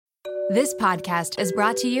This podcast is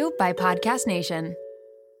brought to you by Podcast Nation.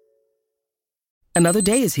 Another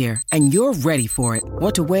day is here, and you're ready for it.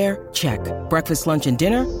 What to wear? Check. Breakfast, lunch, and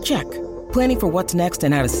dinner? Check. Planning for what's next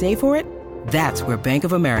and how to save for it? That's where Bank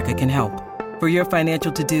of America can help. For your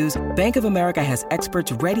financial to-dos, Bank of America has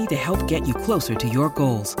experts ready to help get you closer to your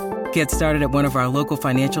goals. Get started at one of our local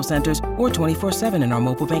financial centers or 24/7 in our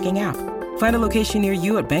mobile banking app. Find a location near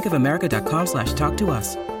you at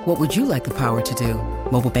bankofamerica.com/talktous. What would you like the power to do?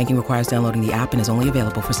 Mobile banking requires downloading the app and is only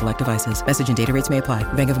available for select devices. Message and data rates may apply.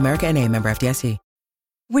 Bank of America N.A., member FDIC.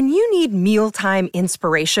 When you need mealtime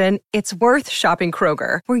inspiration, it's worth shopping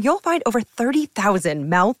Kroger, where you'll find over 30,000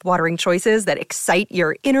 mouth-watering choices that excite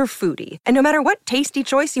your inner foodie. And no matter what tasty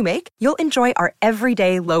choice you make, you'll enjoy our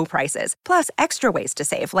everyday low prices, plus extra ways to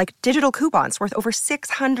save, like digital coupons worth over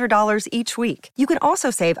 $600 each week. You can also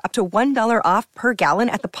save up to $1 off per gallon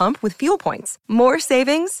at the pump with fuel points. More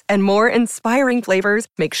savings and more inspiring flavors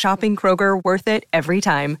make shopping Kroger worth it every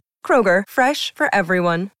time. Kroger, fresh for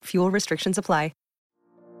everyone. Fuel restrictions apply.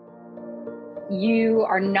 You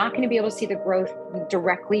are not going to be able to see the growth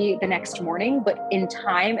directly the next morning, but in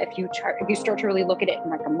time, if you start to really look at it in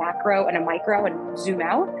like a macro and a micro and zoom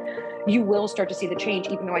out, you will start to see the change,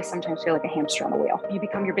 even though I sometimes feel like a hamster on a wheel. You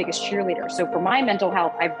become your biggest cheerleader. So for my mental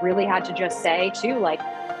health, I've really had to just say too, like,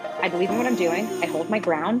 I believe in what I'm doing. I hold my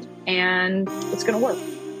ground and it's going to work.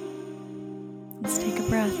 Let's take a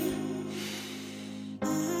breath.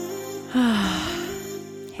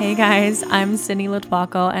 Hey guys, I'm Cindy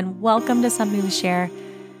Latwaco and welcome to Something to Share.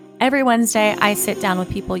 Every Wednesday, I sit down with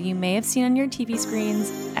people you may have seen on your TV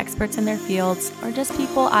screens, experts in their fields, or just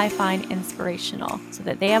people I find inspirational so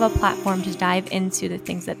that they have a platform to dive into the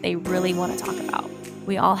things that they really want to talk about.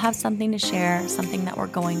 We all have something to share, something that we're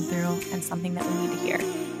going through, and something that we need to hear.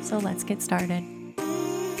 So let's get started.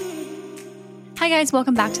 Hi guys,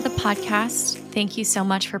 welcome back to the podcast. Thank you so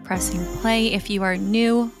much for pressing play. If you are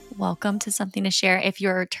new, welcome to Something to Share. If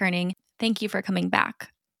you're returning, thank you for coming back.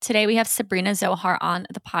 Today we have Sabrina Zohar on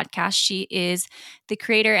the podcast. She is the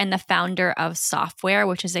creator and the founder of Softwear,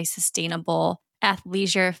 which is a sustainable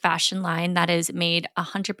athleisure fashion line that is made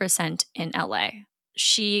 100% in LA.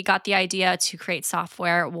 She got the idea to create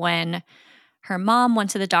Softwear when her mom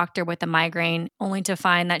went to the doctor with a migraine, only to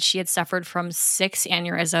find that she had suffered from 6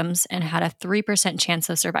 aneurysms and had a 3% chance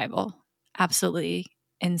of survival. Absolutely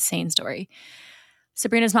insane story.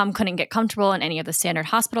 Sabrina's mom couldn't get comfortable in any of the standard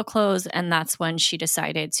hospital clothes, and that's when she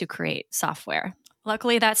decided to create Softwear.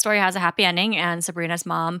 Luckily, that story has a happy ending, and Sabrina's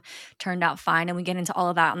mom turned out fine, and we get into all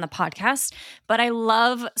of that on the podcast. But I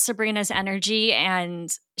love Sabrina's energy, and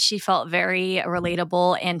she felt very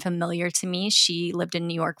relatable and familiar to me. She lived in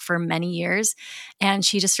New York for many years, and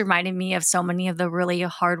she just reminded me of so many of the really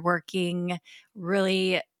hardworking,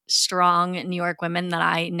 really strong New York women that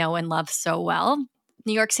I know and love so well.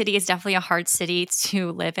 New York City is definitely a hard city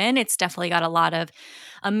to live in. It's definitely got a lot of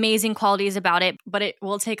amazing qualities about it, but it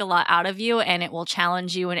will take a lot out of you and it will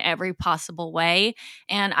challenge you in every possible way.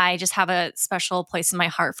 And I just have a special place in my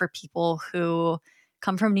heart for people who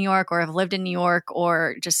come from New York or have lived in New York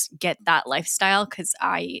or just get that lifestyle, because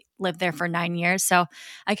I lived there for 9 years. So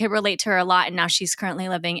I could relate to her a lot. And now she's currently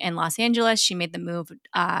living in Los Angeles. She made the move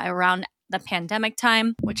around the pandemic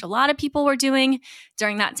time, which a lot of people were doing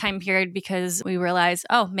during that time period, because we realized,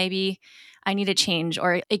 oh, maybe I need a change,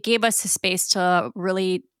 or it gave us a space to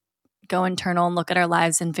really go internal and look at our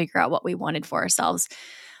lives and figure out what we wanted for ourselves.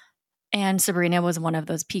 And Sabrina was one of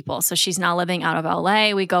those people. So she's now living out of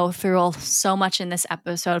LA. We go through so much in this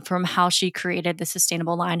episode, from how she created the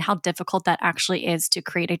sustainable line, how difficult that actually is to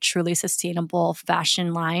create a truly sustainable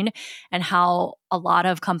fashion line, and how a lot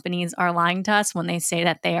of companies are lying to us when they say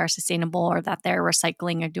that they are sustainable or that they're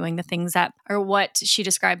recycling or doing the things that are what she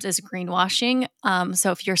describes as greenwashing.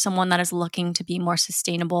 So if you're someone that is looking to be more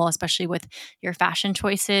sustainable, especially with your fashion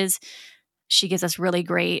choices, she gives us really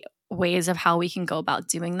great ways of how we can go about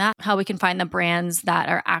doing that, how we can find the brands that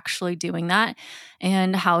are actually doing that,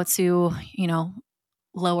 and how to,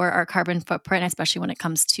 lower our carbon footprint, especially when it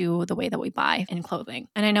comes to the way that we buy in clothing.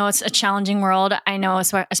 And I know it's a challenging world. I know,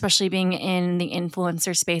 especially being in the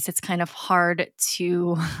influencer space, it's kind of hard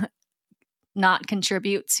to not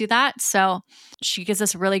contribute to that. So she gives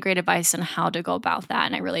us really great advice on how to go about that.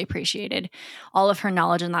 And I really appreciated all of her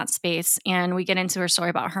knowledge in that space. And we get into her story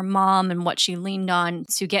about her mom and what she leaned on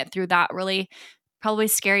to get through that really probably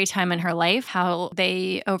scary time in her life, how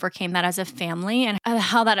they overcame that as a family, and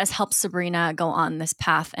how that has helped Sabrina go on this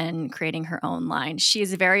path and creating her own line. She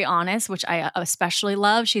is very honest, which I especially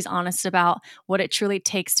love. She's honest about what it truly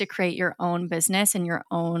takes to create your own business and your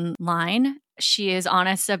own line. She is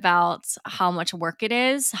honest about how much work it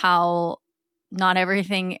is, how not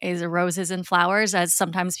everything is roses and flowers, as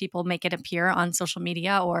sometimes people make it appear on social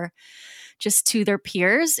media or just to their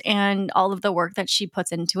peers, and all of the work that she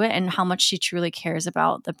puts into it and how much she truly cares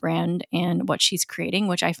about the brand and what she's creating,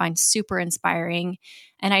 which I find super inspiring.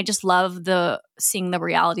 And I just love seeing the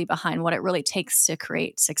reality behind what it really takes to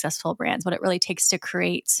create successful brands, what it really takes to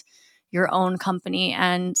create your own company,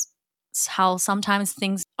 and how sometimes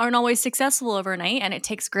things aren't always successful overnight, and it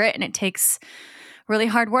takes grit and it takes really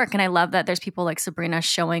hard work. And I love that there's people like Sabrina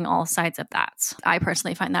showing all sides of that. I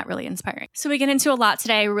personally find that really inspiring. So we get into a lot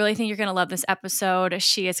today. I really think you're going to love this episode.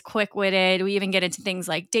 She is quick-witted. We even get into things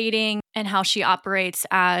like dating and how she operates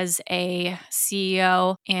as a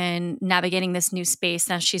CEO and navigating this new space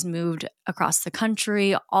as she's moved across the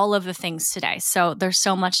country, all of the things today. So there's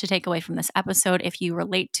so much to take away from this episode. If you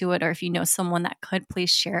relate to it, or if you know someone that could,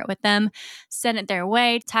 please share it with them. Send it their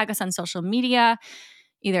way. Tag us on social media,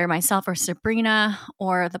 either myself or Sabrina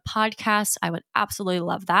or the podcast. I would absolutely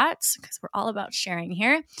love that because we're all about sharing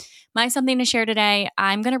here. My something to share today,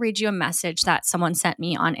 I'm going to read you a message that someone sent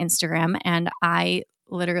me on Instagram, and I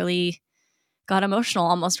literally got emotional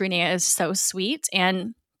almost reading it. It's so sweet.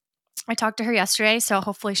 And I talked to her yesterday, so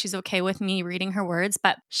hopefully she's okay with me reading her words.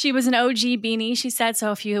 But she was an OG beanie, she said.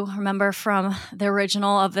 So if you remember from the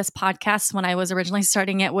original of this podcast, when I was originally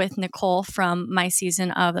starting it with Nicole from my season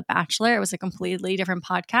of The Bachelor, it was a completely different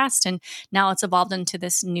podcast. And now it's evolved into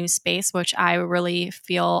this new space, which I really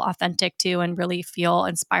feel authentic to and really feel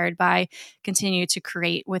inspired by, continue to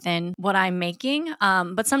create within what I'm making.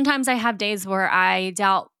 But sometimes I have days where I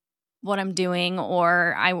doubt what I'm doing,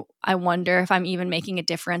 or I wonder if I'm even making a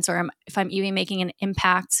difference, or if I'm even making an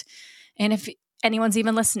impact, and if anyone's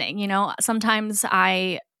even listening. You know, sometimes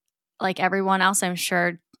I, like everyone else, I'm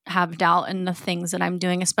sure, have doubt in the things that I'm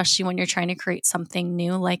doing, especially when you're trying to create something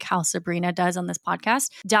new, like how Sabrina does on this podcast.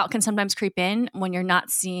 Doubt can sometimes creep in when you're not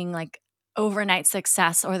seeing like overnight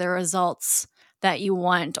success or the results that you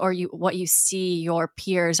want, or what you see your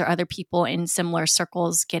peers or other people in similar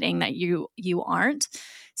circles getting that you aren't.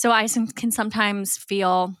 So I can sometimes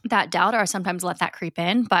feel that doubt, or sometimes let that creep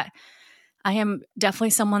in, but I am definitely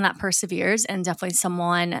someone that perseveres, and definitely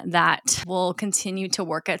someone that will continue to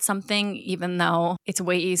work at something, even though it's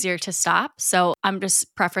way easier to stop. So I'm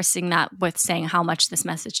just prefacing that with saying how much this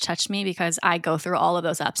message touched me, because I go through all of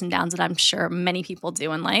those ups and downs that I'm sure many people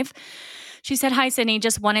do in life. She said, "Hi, Sydney.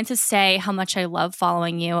 Just wanted to say how much I love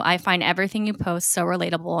following you. I find everything you post so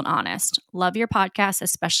relatable and honest. Love your podcast,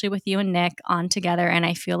 especially with you and Nick on together, and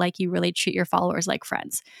I feel like you really treat your followers like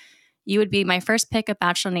friends. You would be my first pick of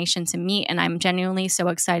Bachelor Nation to meet, and I'm genuinely so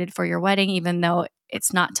excited for your wedding, even though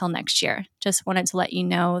it's not till next year. Just wanted to let you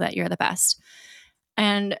know that you're the best."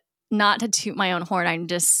 And not to toot my own horn, I'm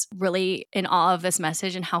just really in awe of this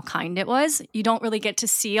message and how kind it was. You don't really get to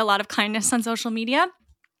see a lot of kindness on social media.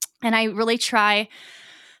 And I really try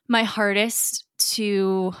my hardest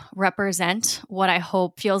to represent what I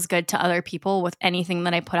hope feels good to other people with anything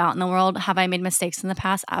that I put out in the world. Have I made mistakes in the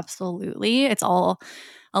past? Absolutely. It's all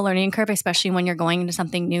a learning curve, especially when you're going into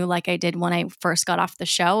something new like I did when I first got off the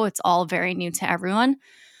show. It's all very new to everyone.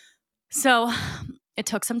 So it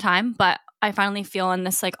took some time, but I finally feel in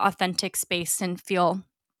this like authentic space and feel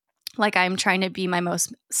like I'm trying to be my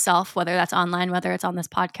most self, whether that's online, whether it's on this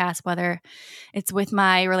podcast, whether it's with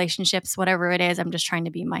my relationships, whatever it is, I'm just trying to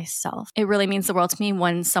be myself. It really means the world to me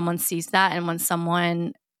when someone sees that, and when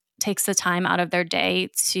someone takes the time out of their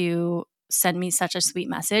day to send me such a sweet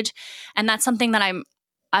message. And that's something that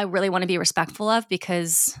I really want to be respectful of,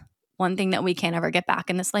 because one thing that we can't ever get back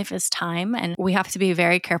in this life is time. And we have to be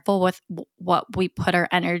very careful with what we put our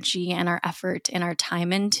energy and our effort and our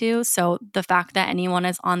time into. So the fact that anyone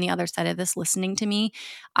is on the other side of this listening to me,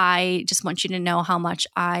 I just want you to know how much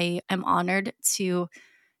I am honored to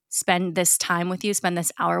spend this time with you, spend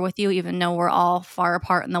this hour with you, even though we're all far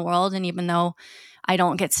apart in the world. And even though I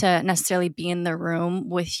don't get to necessarily be in the room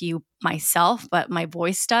with you myself, but my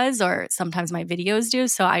voice does, or sometimes my videos do.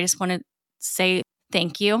 So I just want to say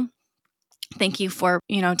thank you. Thank you for,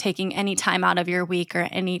 taking any time out of your week or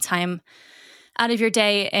any time out of your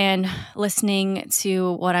day and listening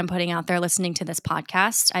to what I'm putting out there, listening to this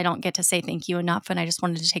podcast. I don't get to say thank you enough, and I just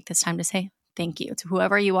wanted to take this time to say thank you to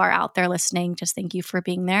whoever you are out there listening. Just thank you for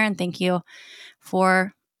being there, and thank you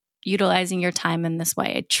for utilizing your time in this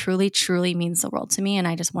way. It truly, truly means the world to me, and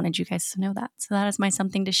I just wanted you guys to know that. So that is my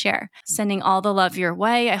something to share. Sending all the love your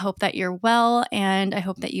way. I hope that you're well, and I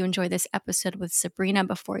hope that you enjoy this episode with Sabrina.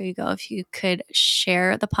 Before you go, if you could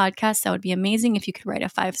share the podcast, that would be amazing. If you could write a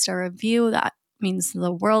 5-star review, that means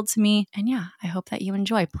the world to me. And yeah, I hope that you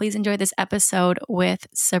enjoy. Please enjoy this episode with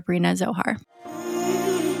Sabrina Zohar.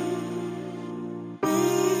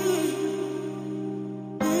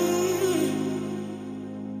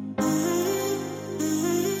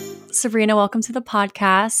 Sabrina, welcome to the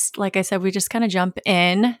podcast. Like I said, we just kind of jump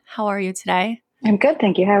in. How are you today? I'm good,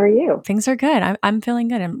 thank you. How are you? Things are good. I'm feeling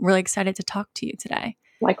good. I'm really excited to talk to you today.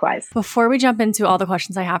 Likewise. Before we jump into all the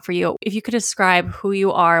questions I have for you, if you could describe who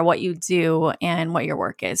you are, what you do, and what your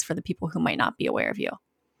work is for the people who might not be aware of you.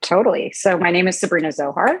 Totally. So my name is Sabrina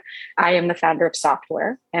Zohar. I am the founder of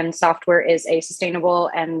Softwear, and Softwear is a sustainable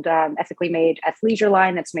and ethically made athleisure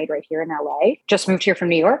line that's made right here in LA. Just moved here from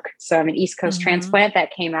New York. So I'm an East Coast transplant that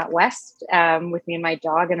came out west with me and my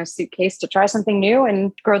dog in a suitcase to try something new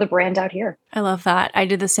and grow the brand out here. I love that. I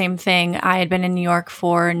did the same thing. I had been in New York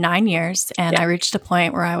for 9 years and I reached a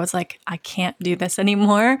point where I was like, I can't do this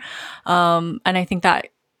anymore. And I think that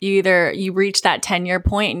you reach that 10-year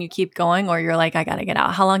point and you keep going, or you're like, I got to get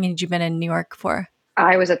out. How long had you been in New York for?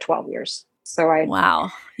 I was at 12 years. So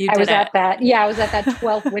wow. I was at that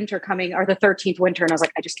 12th winter coming, or the 13th winter. And I was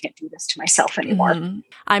like, I just can't do this to myself anymore.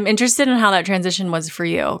 I'm interested in how that transition was for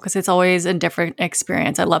you, because it's always a different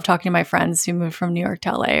experience. I love talking to my friends who moved from New York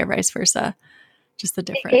to LA or vice versa. Just the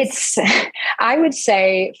difference. I would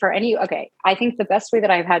say I think the best way that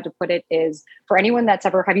I've had to put it is for anyone that's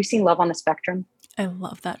have you seen Love on the Spectrum? I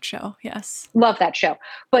love that show. Yes. Love that show.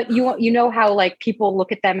 But you know how like people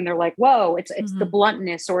look at them and they're like, whoa, it's the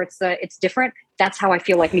bluntness, or it's different. That's how I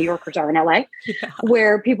feel like New Yorkers are in LA,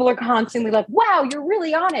 where people are constantly like, wow, you're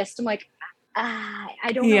really honest. I'm like,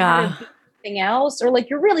 I don't know how to do anything else. Or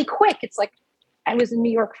like, you're really quick. It's like, I was in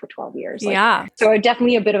New York for 12 years. So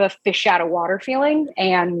definitely a bit of a fish out of water feeling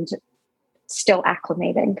and still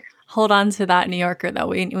acclimating. Hold on to that, New Yorker, though.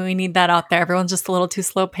 We need that out there. Everyone's just a little too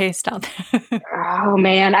slow paced out there. Oh,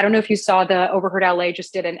 man. I don't know if you saw the Overheard LA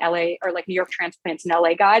just did an LA or like New York transplants in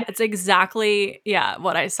LA guide. It's exactly,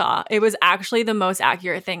 what I saw. It was actually the most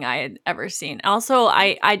accurate thing I had ever seen. Also,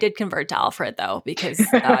 I did convert to Alfred, though, because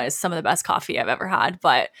it's some of the best coffee I've ever had.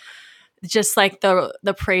 But just like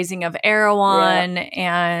the praising of Erewhon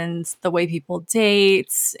and the way people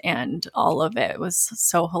date and all of it was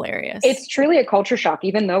so hilarious. It's truly a culture shock,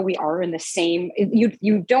 even though we are in the same,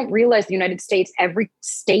 you don't realize the United States, every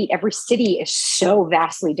state, every city is so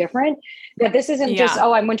vastly different that this isn't just,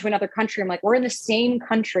 I went to another country. I'm like, we're in the same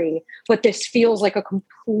country, but this feels like a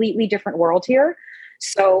completely different world here.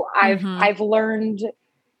 So I've learned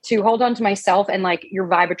to hold on to myself, and like your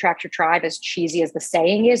vibe attracts your tribe, as cheesy as the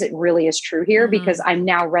saying is, it really is true here because I'm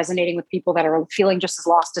now resonating with people that are feeling just as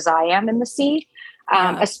lost as I am in the sea,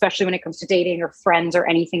 especially when it comes to dating or friends or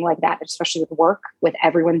anything like that, especially with work, with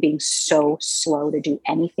everyone being so slow to do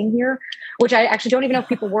anything here, which I actually don't even know if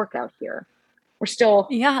people work out here. We're still...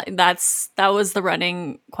 Yeah, that was the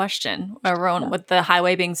running question. Everyone, with the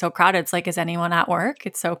highway being so crowded, it's like, is anyone at work?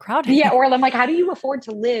 It's so crowded. Yeah, or I'm like, how do you afford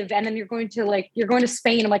to live? And then you're going to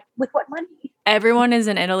Spain. I'm like, with what money? Everyone is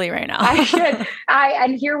in Italy right now.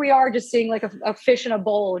 And here we are just seeing like a fish in a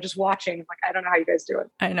bowl, just watching. Like, I don't know how you guys do it.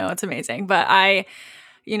 I know, it's amazing. But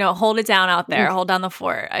hold it down out there. Hold down the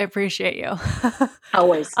fort. I appreciate you.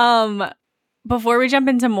 Always. Before we jump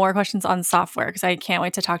into more questions on Softwear, because I can't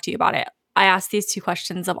wait to talk to you about it, I ask these 2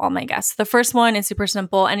 questions of all my guests. The first one is super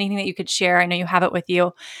simple. Anything that you could share. I know you have it with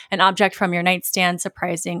you. An object from your nightstand,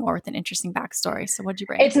 surprising, or with an interesting backstory. So what'd you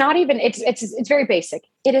bring? It's not even, it's very basic.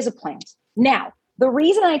 It is a plant. Now, the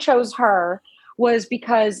reason I chose her was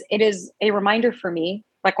because it is a reminder for me.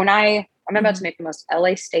 Like when I'm about to make the most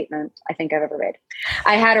LA statement I think I've ever made.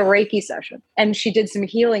 I had a Reiki session and she did some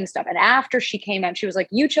healing stuff. And after she came out, she was like,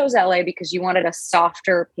 you chose LA because you wanted a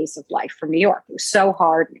softer pace of life from New York. It was so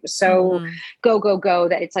hard. It was so go, go, go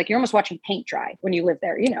that it's like, you're almost watching paint dry when you live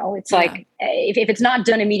there. It's like, if it's not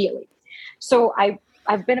done immediately. So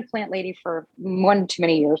I've been a plant lady for one too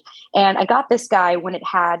many years. And I got this guy when it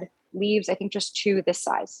had leaves, I think just 2 this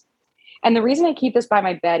size. And the reason I keep this by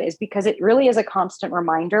my bed is because it really is a constant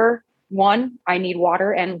reminder. 1, I need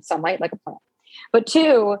water and sunlight like a plant. But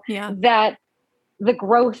 2, that the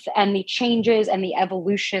growth and the changes and the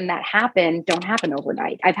evolution that don't happen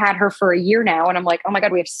overnight. I've had her for a year now and I'm like, oh my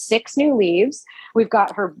God, we have 6 new leaves. We've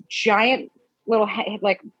got her giant little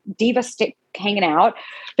like diva stick hanging out.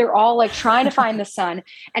 They're all like trying to find the sun.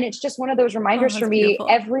 And it's just one of those reminders for me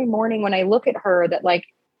every morning when I look at her that like,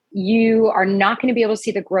 you are not going to be able to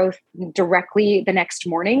see the growth directly the next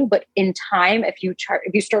morning, but in time, if you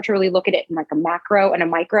start to really look at it in like a macro and a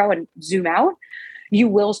micro and zoom out, you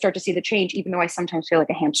will start to see the change, even though I sometimes feel like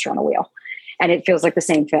a hamster on a wheel and it feels like the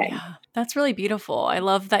same thing. Yeah, that's really beautiful. I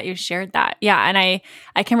love that you shared that. Yeah. And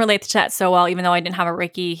I can relate to that so well, even though I didn't have a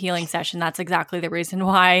Reiki healing session. That's exactly the reason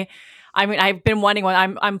why. I mean, I've been wanting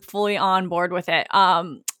one. I'm fully on board with it.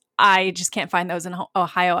 I just can't find those in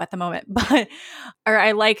Ohio at the moment. But, or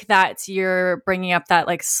I like that you're bringing up that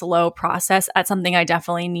like slow process. That's something I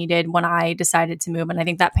definitely needed when I decided to move. And I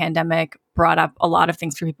think that pandemic brought up a lot of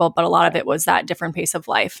things for people, but a lot of it was that different pace of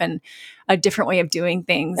life and a different way of doing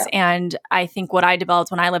things. Yeah. And I think what I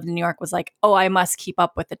developed when I lived in New York was like, oh, I must keep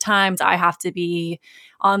up with the times. I have to be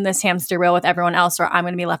on this hamster wheel with everyone else or I'm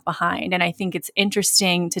going to be left behind. And I think it's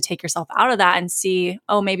interesting to take yourself out of that and see,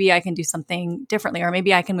 oh, maybe I can do something differently, or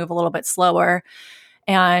maybe I can move a little bit slower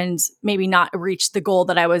and maybe not reach the goal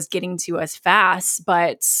that I was getting to as fast,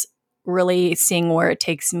 but really seeing where it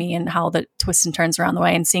takes me and how the twists and turns around the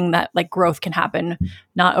way and seeing that like growth can happen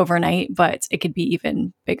not overnight, but it could be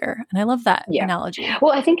even bigger. And I love that analogy.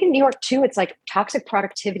 Well, I think in New York too, it's like toxic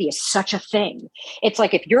productivity is such a thing. It's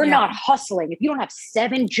like, if you're not hustling, if you don't have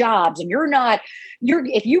 7 jobs and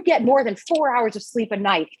if you get more than 4 hours of sleep a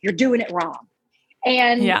night, you're doing it wrong.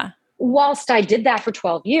 And whilst I did that for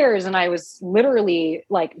 12 years and I was literally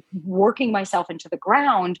like working myself into the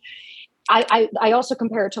ground, I also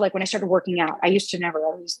compare it to like when I started working out. I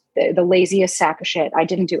was the laziest sack of shit. I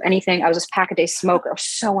didn't do anything. I was a pack-a-day smoker. I was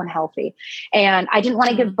so unhealthy. And I didn't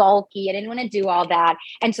want to get bulky. I didn't want to do all that.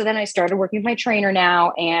 And so then I started working with my trainer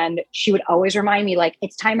now, and she would always remind me like,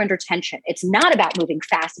 it's time under tension. It's not about moving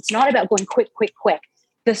fast. It's not about going quick, quick, quick.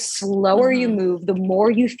 The slower you move, the more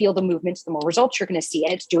you feel the movements, the more results you're going to see.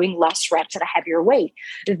 And it's doing less reps at a heavier weight.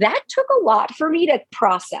 That took a lot for me to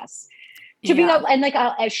process. To be able, and like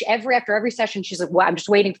after every session, she's like, "Well, I'm just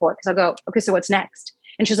waiting for it." Because I'll go, "Okay, so what's next?"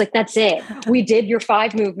 And she's like, "That's it. We did your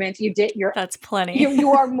 5 movements. You did your. That's plenty.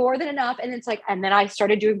 You are more than enough." And it's like, and then I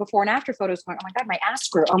started doing before and after photos, going, "Oh my god, my ass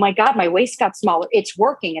grew. Oh my god, my waist got smaller. It's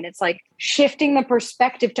working." And it's like shifting the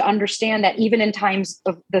perspective to understand that even in times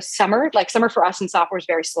of the summer, like summer for us in software is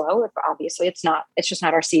very slow. Obviously, it's not. It's just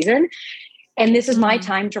not our season. And this is my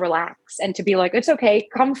time to relax and to be like, it's okay.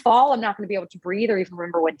 Come fall, I'm not going to be able to breathe or even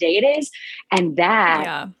remember what day it is. And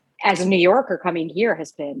that, as a New Yorker coming here,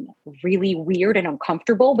 has been really weird and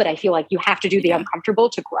uncomfortable. But I feel like you have to do the uncomfortable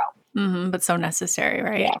to grow. But so necessary,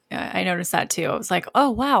 right? Yeah. I noticed that too. I was like, oh,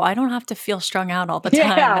 wow, I don't have to feel strung out all the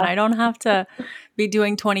time. And I don't have to be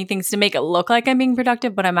doing 20 things to make it look like I'm being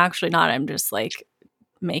productive, but I'm actually not. I'm just like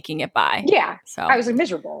making it by. Yeah. So I was like,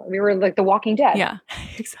 miserable. We were like the Walking Dead. Yeah,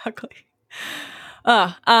 exactly.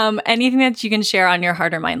 Anything that you can share on your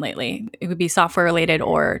heart or mind lately? It would be software related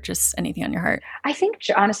or just anything on your heart. I think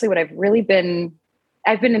honestly, what I've been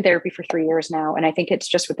in therapy for 3 years now. And I think it's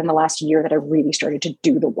just within the last year that I really started to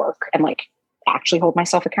do the work and like actually hold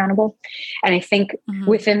myself accountable. And I think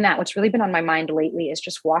within that, what's really been on my mind lately is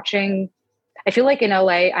just watching. I feel like in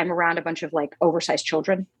LA, I'm around a bunch of like oversized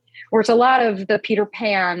children, where it's a lot of the Peter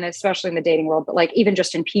Pan, especially in the dating world, but like even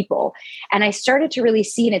just in people. And I started to really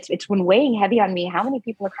see, and it's been weighing heavy on me, how many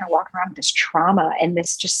people are kind of walking around with this trauma and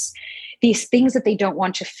this just these things that they don't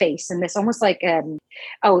want to face. And this almost like, the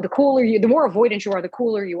more avoidant you are, the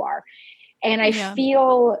cooler you are. And I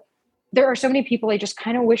feel there are so many people I just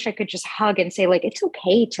kind of wish I could just hug and say like, it's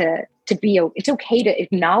okay it's okay to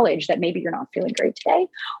acknowledge that maybe you're not feeling great today,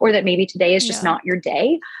 or that maybe today is just not your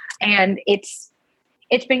day. And it's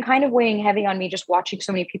been kind of weighing heavy on me just watching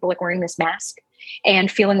so many people like wearing this mask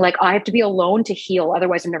and feeling like I have to be alone to heal.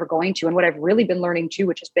 Otherwise I'm never going to. And what I've really been learning too,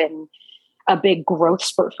 which has been a big growth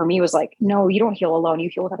spurt for me, was like, no, you don't heal alone. You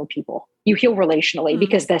heal with other people. You heal relationally,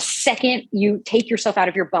 because the second you take yourself out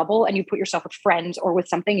of your bubble and you put yourself with friends or with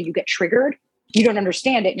something and you get triggered, you don't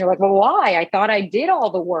understand it. And you're like, well, why? I thought I did all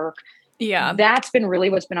the work. Yeah. That's been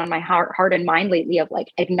really what's been on my heart and mind lately, of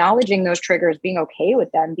like acknowledging those triggers, being okay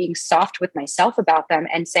with them, being soft with myself about them,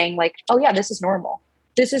 and saying like, oh yeah, this is normal.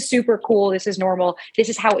 This is super cool. This is normal. This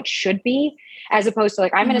is how it should be, as opposed to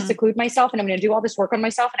like, I'm going to seclude myself and I'm going to do all this work on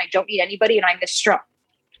myself and I don't need anybody and I'm this strong.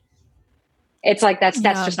 It's like, that's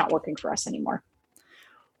just not working for us anymore.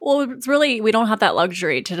 Well, it's really, we don't have that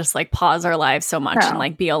luxury to just like pause our lives so much and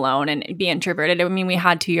like be alone and be introverted. I mean, we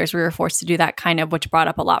had 2 years we were forced to do that kind of, which brought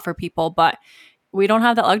up a lot for people, but we don't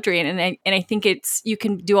have that luxury. And I think you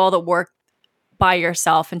can do all the work by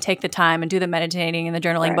yourself and take the time and do the meditating and the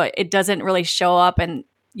journaling, but it doesn't really show up and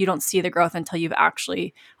you don't see the growth until you've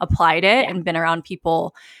actually applied it and been around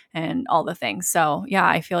people and all the things. So yeah,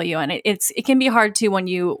 I feel you. And it can be hard too when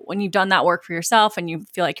you've done that work for yourself and you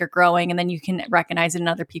feel like you're growing, and then you can recognize it in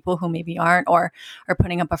other people who maybe aren't or are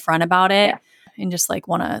putting up a front about it. and just like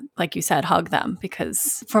want to, like you said, hug them,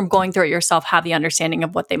 because from going through it yourself, have the understanding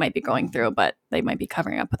of what they might be going through, but they might be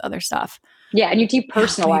covering up with other stuff. Yeah. And you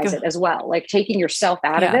depersonalize it as well, like taking yourself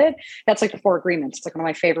out of it. That's like the 4 agreements. It's like one of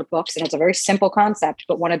my favorite books, and it's a very simple concept,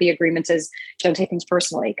 but one of the agreements is don't take things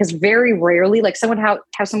personally. Because very rarely, like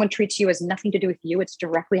how someone treats you has nothing to do with you. It's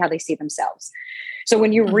directly how they see themselves. So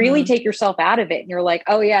when you really take yourself out of it and you're like,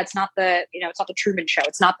 oh yeah, it's not the Truman Show.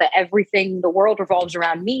 It's not that everything, the world revolves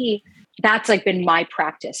around me. That's like been my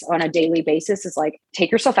practice on a daily basis, is like,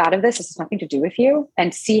 take yourself out of this. This has nothing to do with you,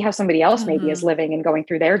 and see how somebody else maybe is living and going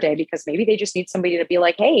through their day, because maybe they just need somebody to be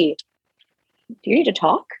like, hey, do you need to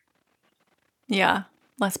talk? Yeah.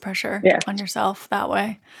 Less pressure on yourself that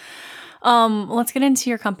way. Let's get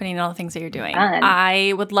into your company and all the things that you're doing.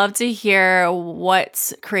 I would love to hear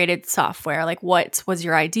what created Softwear. Like, what was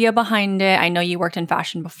your idea behind it? I know you worked in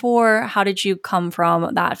fashion before. How did you come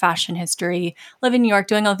from that fashion history, live in New York,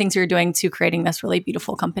 doing all the things you're doing, to creating this really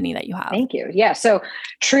beautiful company that you have? Thank you. Yeah. So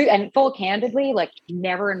true and full candidly, like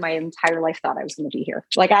never in my entire life thought I was going to be here.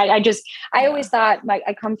 Like I always thought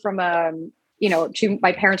I come from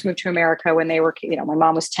my parents moved to America when they were, my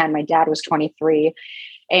mom was 10, my dad was 23.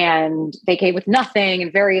 And they came with nothing, and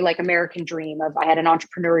very like American dream of, I had an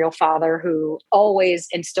entrepreneurial father who always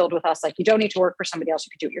instilled with us, like, you don't need to work for somebody else,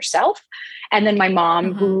 you could do it yourself. And then my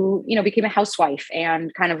mom who, became a housewife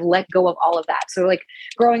and kind of let go of all of that. So like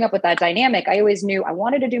growing up with that dynamic, I always knew I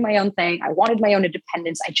wanted to do my own thing. I wanted my own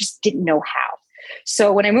independence. I just didn't know how.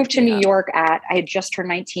 So when I moved to New York I had just turned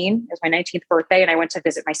 19, it was my 19th birthday, and I went to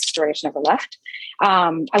visit my sister. I just never left.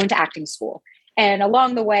 I went to acting school. And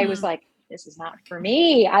along the way, I was like, this is not for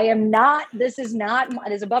me. This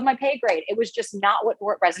is above my pay grade. It was just not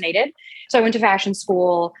what resonated. So I went to fashion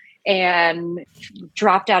school and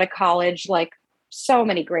dropped out of college, like so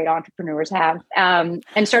many great entrepreneurs have, and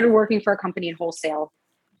started working for a company in wholesale.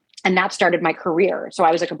 And that started my career. So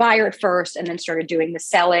I was like a buyer at first, and then started doing the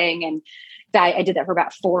selling. And I did that for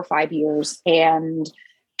about 4 or 5 years. And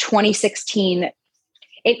 2016,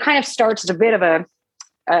 it kind of starts as a bit of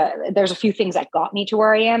there's a few things that got me to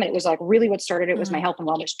where I am. And it was like really what started it was my health and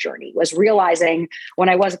wellness journey, was realizing when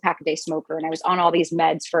I was a pack-a-day smoker and I was on all these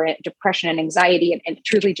meds for depression and anxiety, and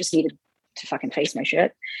truly just needed to fucking face my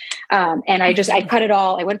shit. And I cut it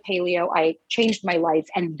all. I went paleo. I changed my life.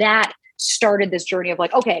 And that started this journey of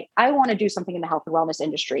like, okay, I want to do something in the health and wellness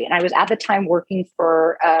industry. And I was at the time working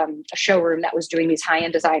for a showroom that was doing these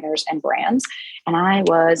high-end designers and brands. And I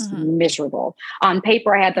was miserable. On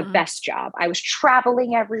paper, I had the best job. I was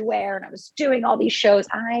traveling everywhere and I was doing all these shows.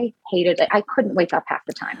 I hated it. I couldn't wake up half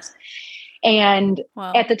the times. And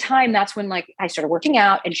at the time, that's when like I started working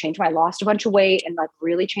out and lost a bunch of weight and like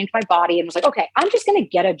really changed my body, and was like, okay, I'm just going to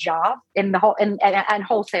get a job in the whole and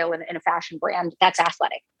wholesale in a fashion brand that's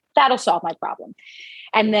athletic. That'll solve my problem.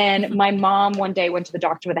 And then my mom one day went to the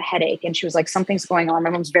doctor with a headache, and she was like, something's going on. My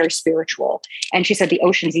mom's very spiritual. And she said, the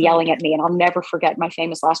ocean's yelling at me. And I'll never forget my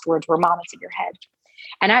famous last words were, Mom, it's in your head.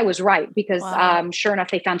 And I was right, because sure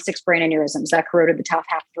enough, they found 6 brain aneurysms that corroded the top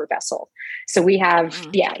half of her vessel. So we have,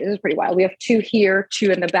 it was pretty wild. We have 2 here,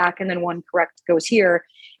 2 in the back, and then 1 goes here.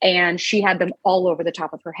 And she had them all over the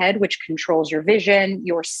top of her head, which controls your vision,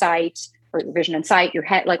 your sight, or your vision and sight, your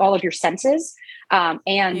head, like all of your senses.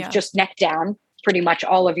 Just neck down, pretty much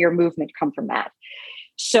all of your movement come from that.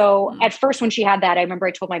 So at first when she had that, I remember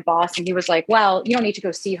I told my boss, and he was like, well, you don't need to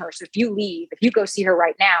go see her. So if you go see her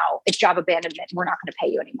right now, it's job abandonment. We're not going to pay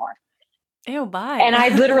you anymore. Ew, bye. And I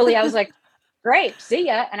was like, great, see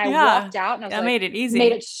ya. And I walked out, and I was like, made it easy.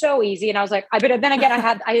 Made it so easy. And I was like, then again, I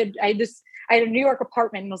had a New York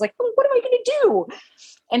apartment, and I was like, what am I going to do?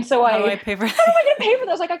 And so how am I going to pay for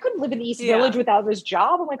those? Like, I couldn't live in the East Village without this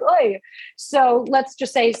job. I'm like, oy. So let's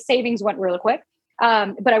just say savings went really quick.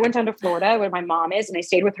 But I went down to Florida where my mom is, and I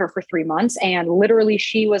stayed with her for 3 months. And literally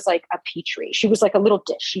she was like a petri. She was like a little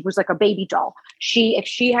dish. She was like a baby doll.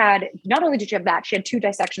 Not only did she have that, she had 2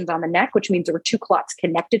 dissections on the neck, which means there were 2 clots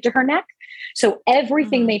connected to her neck. So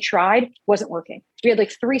everything they tried wasn't working. We had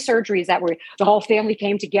like 3 surgeries that were, the whole family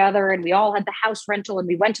came together, and we all had the house rental, and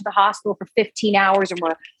we went to the hospital for 15 hours,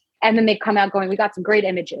 and then they come out going, we got some great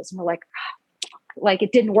images. And we're like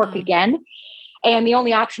it didn't work again. And the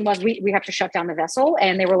only option was we have to shut down the vessel.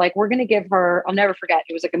 And they were like, we're going to give her, I'll never forget.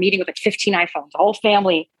 It was like a meeting with like 15 iPhones. The whole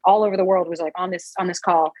family all over the world was like on this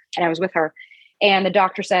call. And I was with her. And the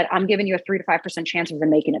doctor said, I'm giving you a 3 to 5% chance of them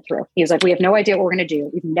making it through. He was like, we have no idea what we're going to do.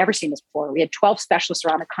 We've never seen this before. We had 12 specialists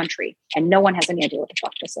around the country, and no one has any idea what the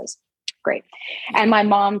fuck this is. Great. And my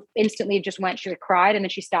mom instantly just went, she cried, and then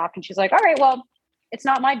she stopped, and she's like, all right, well, it's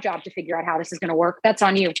not my job to figure out how this is going to work. That's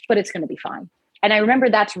on you, but it's going to be fine. And I remember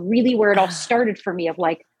that's really where it all started for me, of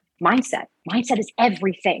like mindset. Mindset is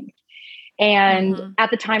everything. And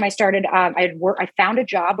at the time I started, I found a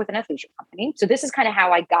job with an athleisure company. So this is kind of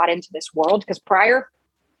how I got into this world, because prior,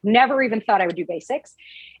 never even thought I would do basics.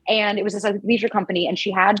 And it was this athleisure company, and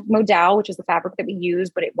she had modal, which is the fabric that we use,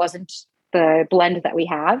 but it wasn't the blend that we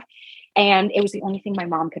have. And it was the only thing my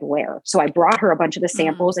mom could wear. So I brought her a bunch of the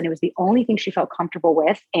samples, and it was the only thing she felt comfortable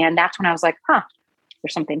with. And that's when I was like,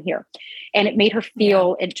 there's something here. And it made her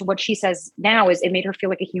feel, and to what she says now is, it made her feel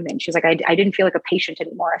like a human. She's like, I didn't feel like a patient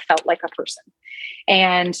anymore. I felt like a person.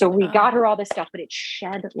 And so we got her all this stuff, but it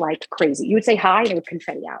shed like crazy. You would say hi and it would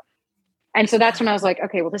confetti out. And so that's when I was like,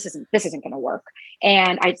 okay, well, this isn't going to work.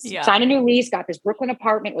 And I signed a new lease, got this Brooklyn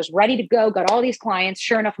apartment, was ready to go, got all these clients.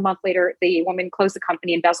 Sure enough, a month later, the woman closed the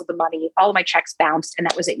company, embezzled the money, all of my checks bounced, and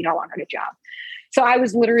that was it. You no longer had a job. So I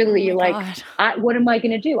was literally what am I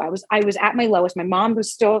going to do? I was at my lowest. My mom was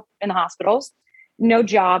still in the hospitals, no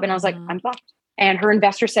job. And I was like, I'm fucked. And her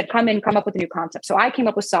investor said, come up with a new concept. So I came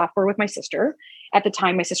up with Softwear with my sister. At the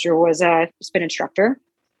time, my sister was a spin instructor.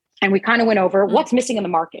 And we kind of went over what's missing in the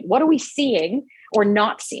market. What are we seeing or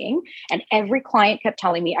not seeing? And every client kept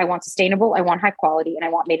telling me, I want sustainable, I want high quality, and I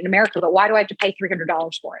want made in America. But why do I have to pay $300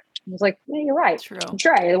 for it? I was like, yeah, you're right. True.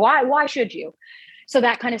 Try. Why should you? So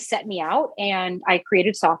that kind of set me out, and I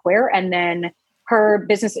created Softwear. And then her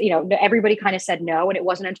business, everybody kind of said no. And it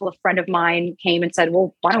wasn't until a friend of mine came and said,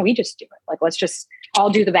 well, why don't we just do it? Like,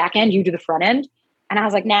 I'll do the back end, you do the front end. And I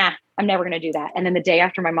was like, nah, I'm never going to do that. And then the day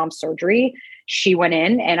after my mom's surgery, she went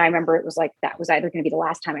in, and I remember it was like, that was either going to be the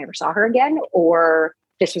last time I ever saw her again, or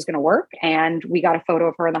this was going to work. And we got a photo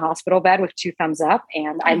of her in the hospital bed with 2 thumbs up.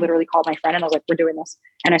 And I literally called my friend and I was like, we're doing this.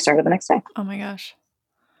 And I started the next day. Oh my gosh.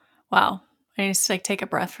 Wow. I just take a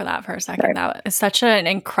breath for that for a second. Right. That is such an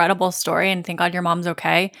incredible story, and thank God your mom's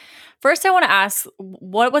okay. First, I want to ask,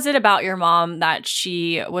 what was it about your mom that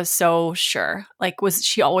she was so sure? Like, was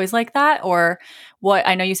she always like that? Or what?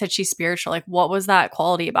 I know you said she's spiritual. Like, what was that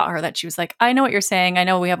quality about her that she was like, I know what you're saying. I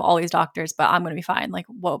know we have all these doctors, but I'm going to be fine. Like,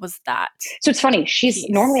 what was that? So it's funny. She's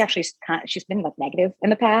normally actually, she's been like negative in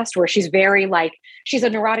the past, where she's very like, she's a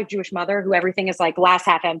neurotic Jewish mother who everything is like glass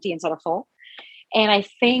half empty instead of full. And I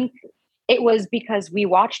think it was because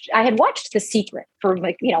I had watched The Secret for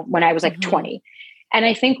when I was like 20. And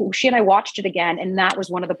I think she and I watched it again. And that was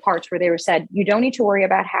one of the parts where they were said, you don't need to worry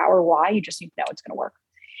about how or why. You just need to know it's going to work.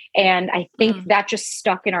 And I think that just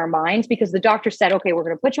stuck in our minds, because the doctor said, okay, we're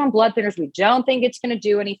going to put you on blood thinners. We don't think it's going to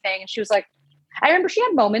do anything. And she was like, I remember she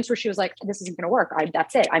had moments where she was like, this isn't going to work.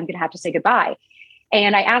 That's it. I'm going to have to say goodbye.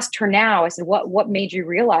 And I asked her now, I said, what made you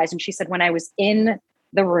realize? And she said, when I was in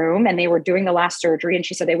the room and they were doing the last surgery, and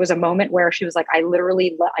she said, there was a moment where she was like, I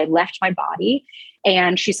literally, I left my body.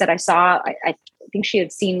 And she said, I think she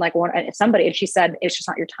had seen like somebody, and she said, it's just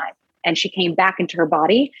not your time. And she came back into her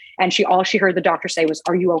body, and all she heard the doctor say was,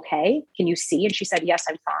 are you okay? Can you see? And she said, yes,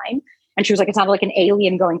 I'm fine. And she was like, it sounded like an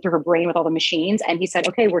alien going through her brain with all the machines. And he said,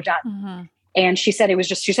 okay, we're done. And she said it was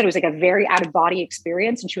like a very out of body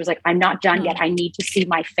experience. And she was like, I'm not done yet. I need to see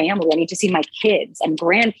my family. I need to see my kids and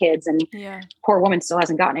grandkids. And poor woman still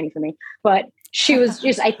hasn't gotten any from me. But she was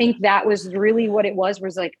just, I think that was really what it was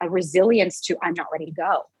like a resilience to, I'm not ready to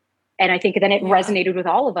go. And I think then it resonated with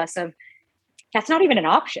all of us of, that's not even an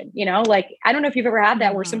option. Like, I don't know if you've ever had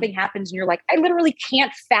that where something happens and you're like, I literally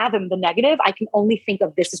can't fathom the negative. I can only think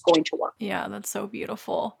of this is going to work. Yeah, that's so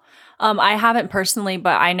beautiful. I haven't personally,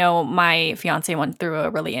 but I know my fiance went through a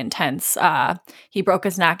really intense, he broke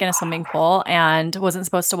his neck in a swimming pool and wasn't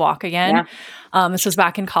supposed to walk again. This was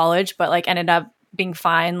back in college, but like ended up being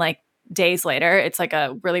fine. Like days later, it's like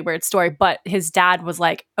a really weird story, but his dad was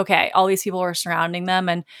like, okay, all these people were surrounding them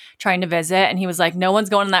and trying to visit. And he was like, no one's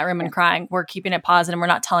going in that room and crying. We're keeping it positive. We're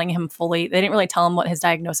not telling him fully. They didn't really tell him what his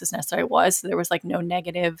diagnosis necessarily was. So there was like no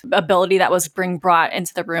negative ability that was brought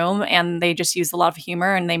into the room. And they just used a lot of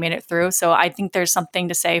humor and they made it through. So I think there's something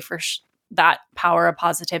to say for that power of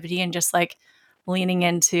positivity and just like leaning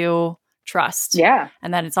into trust. Yeah.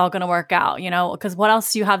 And that it's all going to work out, because what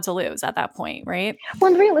else do you have to lose at that point, right?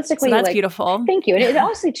 Well, and realistically, so that's beautiful. Thank you. And it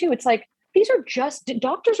honestly too, it's like,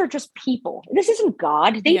 doctors are just people. This isn't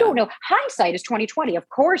God. They don't know. Hindsight is 2020. Of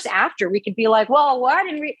course, after we could be like, well, why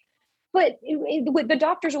didn't we? But the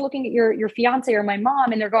doctors are looking at your fiance or my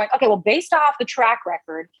mom, and they're going, okay, well, based off the track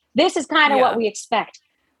record, this is kind of what we expect.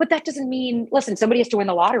 But that doesn't mean, listen, somebody has to win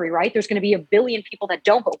the lottery, right? There's going to be a billion people that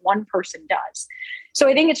don't, but one person does. So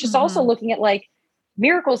I think it's just also looking at like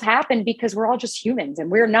miracles happen because we're all just humans and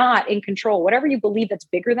we're not in control. Whatever you believe that's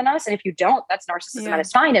bigger than us. And if you don't, that's narcissism at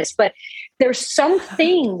its finest. But there's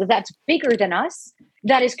something that's bigger than us.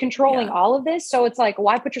 that is controlling all of this. So it's like,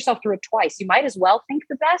 why put yourself through it twice? You might as well think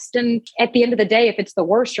the best. And at the end of the day, if it's the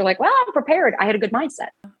worst, you're like, well, I'm prepared. I had a good mindset.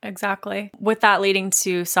 Exactly. With that leading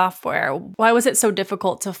to Softwear, why was it so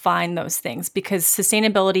difficult to find those things? Because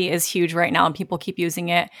sustainability is huge right now and people keep using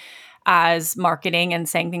it as marketing and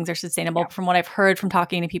saying things are sustainable. From what I've heard from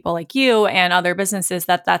talking to people like you and other businesses,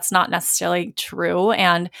 that's not necessarily true.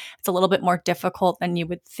 And it's a little bit more difficult than you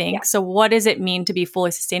would think. So what does it mean to be fully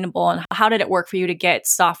sustainable? And how did it work for you to get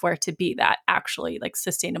Softwear to be that actually like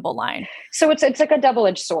sustainable line? So it's like a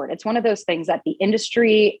double-edged sword. It's one of those things that the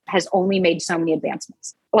industry has only made so many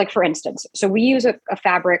advancements. Like for instance, so we use a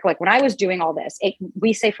fabric, like when I was doing all this,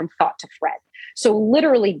 we say from thought to thread. So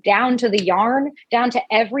literally down to the yarn, down to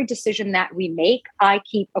every decision that we make, I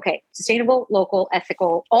keep, sustainable, local,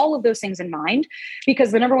 ethical, all of those things in mind,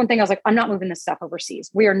 because the number one thing I was like, I'm not moving this stuff overseas.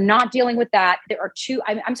 We are not dealing with that. There are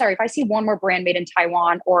I'm sorry, if I see one more brand made in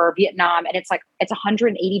Taiwan or Vietnam and it's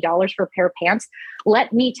 $180 for a pair of pants,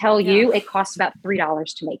 let me tell you, it costs about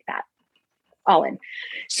 $3 to make that. All in.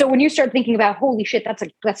 So when you start thinking about, holy shit,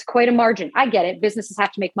 that's quite a margin. I get it. Businesses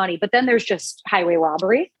have to make money, but then there's just highway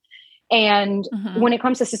robbery. And when it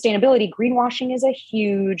comes to sustainability, greenwashing is a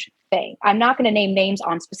huge thing. I'm not going to name names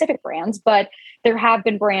on specific brands, but there have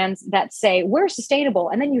been brands that say we're sustainable.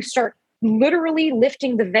 And then you start literally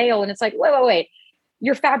lifting the veil and it's like, wait.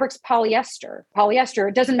 Your fabric's polyester. Polyester,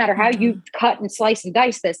 it doesn't matter how you cut and slice and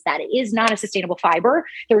dice this, that is not a sustainable fiber.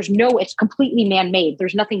 It's completely man-made.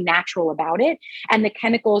 There's nothing natural about it. And the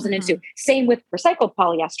chemicals and same with recycled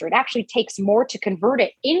polyester. It actually takes more to convert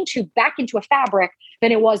it back into a fabric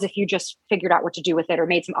than it was if you just figured out what to do with it or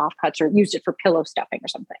made some offcuts or used it for pillow stuffing or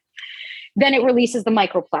something. Then it releases the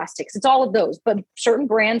microplastics. It's all of those. But certain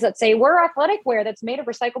brands that say we're athletic wear that's made of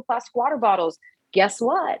recycled plastic water bottles. Guess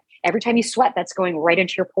what? Every time you sweat, that's going right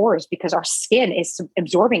into your pores because our skin is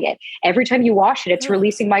absorbing it. Every time you wash it, it's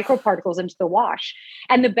releasing microparticles into the wash.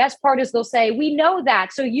 And the best part is they'll say, we know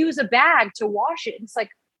that, so use a bag to wash it. It's like,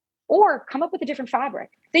 or come up with a different fabric.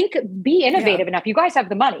 Be innovative enough. You guys have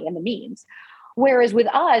the money and the means. Whereas with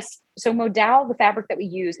us, so Modal, the fabric that we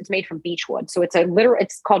use, it's made from beechwood. So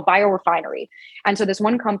it's called biorefinery. And so this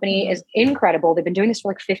one company is incredible. They've been doing this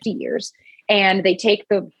for like 50 years. And they take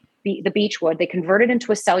the beechwood, they convert it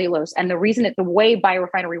into a cellulose. And the reason the way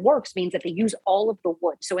biorefinery works means that they use all of the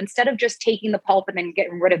wood. So instead of just taking the pulp and then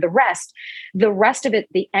getting rid of the rest of it,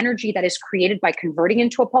 the energy that is created by converting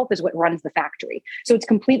into a pulp is what runs the factory. So it's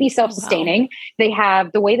completely self-sustaining. They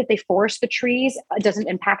have the way that they forest the trees doesn't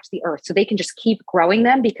impact the earth. So they can just keep growing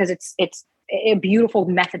them because it's a beautiful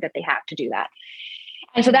method that they have to do that.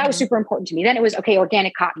 And so that was super important to me. Then it was,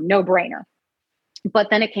 organic cotton, no brainer.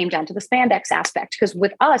 But then it came down to the spandex aspect, because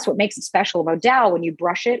with us, what makes it special, Modal, when you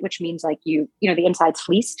brush it, which means like the inside's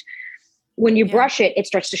fleeced, when you brush it, it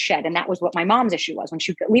starts to shed. And that was what my mom's issue was. When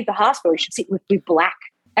she would leave the hospital, she should see it would be black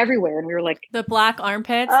everywhere. And we were like, the black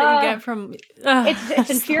armpits that you get from, it's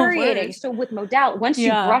infuriating. So with Modal, once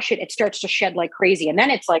you brush it, it starts to shed like crazy. And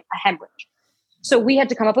then it's like a hemorrhage. So we had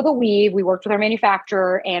to come up with a weave. We worked with our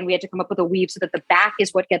manufacturer and we had to come up with a weave so that the back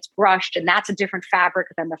is what gets brushed. And that's a different fabric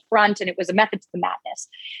than the front. And it was a method to the madness.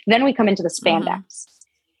 Then we come into the spandex.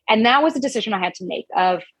 And that was a decision I had to make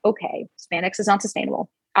of, spandex is not sustainable.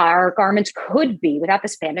 Our garments could be, without the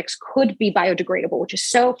spandex, could be biodegradable, which is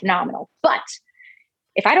so phenomenal. But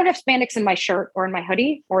if I don't have spandex in my shirt or in my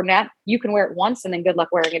hoodie or that, you can wear it once and then good luck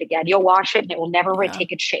wearing it again. You'll wash it and it will never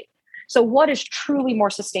retake its shape. So what is truly more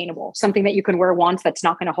sustainable? Something that you can wear once that's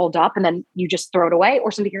not going to hold up and then you just throw it away,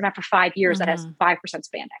 or something you're going to have for 5 years that has 5%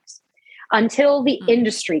 spandex? Until the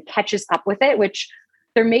industry catches up with it, which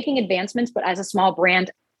they're making advancements, but as a small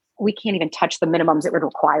brand, we can't even touch the minimums it would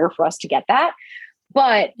require for us to get that.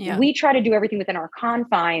 But we try to do everything within our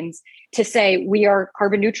confines to say we are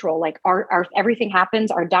carbon neutral. Like our everything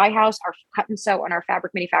happens, our dye house, our cut and sew, and our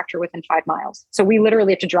fabric manufacturer within 5 miles. So we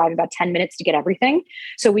literally have to drive about 10 minutes to get everything.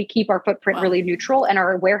 So we keep our footprint really neutral. And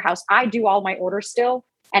our warehouse, I do all my orders still,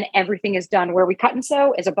 and everything is done where we cut and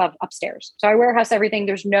sew is upstairs. So I warehouse everything.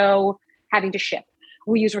 There's no having to ship.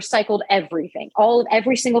 We use recycled everything.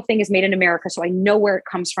 Every single thing is made in America. So I know where it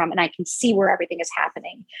comes from and I can see where everything is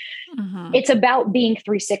happening. It's about being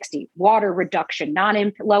 360, water reduction,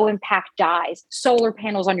 low impact dyes, solar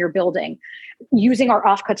panels on your building, using our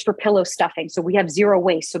offcuts for pillow stuffing. So we have zero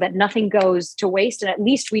waste so that nothing goes to waste. And at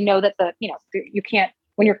least we know that you can't,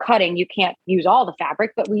 when you're cutting, you can't use all the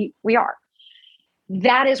fabric, but we are.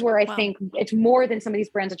 That is where I think it's more than some of these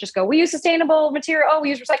brands that just go, we use sustainable material. Oh, we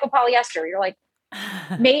use recycled polyester. You're like,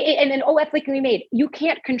 ethically made. You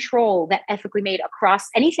can't control that ethically made across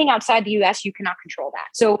anything outside the US. You cannot control that.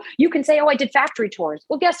 So you can say, I did factory tours.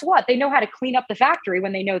 Well, guess what? They know how to clean up the factory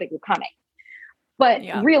when they know that you're coming. But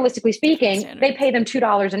realistically speaking, they pay them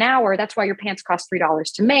 $2 an hour. That's why your pants cost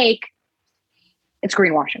 $3 to make. It's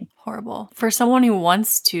greenwashing. Horrible. For someone who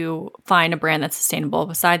wants to find a brand that's sustainable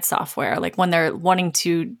besides Softwear, like when they're wanting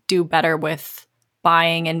to do better with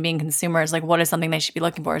buying and being consumers, like what is something they should be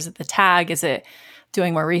looking for? Is it the tag? Is it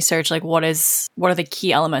doing more research? Like what are the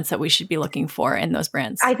key elements that we should be looking for in those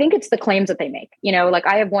brands? I think it's the claims that they make. Like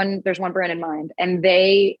there's one brand in mind, and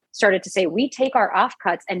they started to say, we take our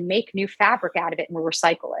offcuts and make new fabric out of it and we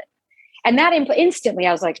recycle it. And that instantly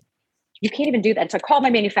I was like, you can't even do that. And so I called my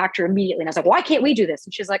manufacturer immediately and I was like, why can't we do this?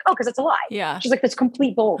 And she's like, oh, because it's a lie. Yeah. She's like, that's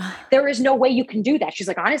complete bull. There is no way you can do that. She's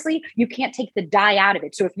like, honestly, you can't take the dye out of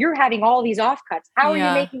it. So if you're having all these offcuts, how are you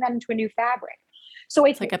making that into a new fabric? So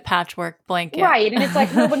it's like a patchwork blanket. Right. And it's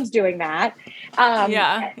like, no one's doing that.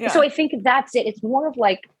 So I think that's it. It's more of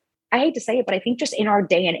like, I hate to say it, but I think just in our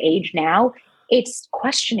day and age now, it's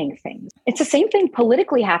questioning things. It's the same thing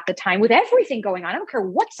politically half the time with everything going on. I don't care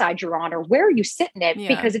what side you're on or where you sit in it,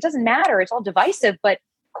 because it doesn't matter. It's all divisive, but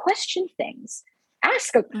question things.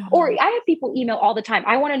 Ask. Or I have people email all the time.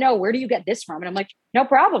 I want to know, where do you get this from? And I'm like, no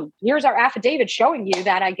problem. Here's our affidavit showing you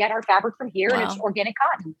that I get our fabric from here and it's organic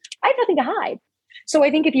cotton. I have nothing to hide. So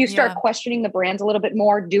I think if you start questioning the brands a little bit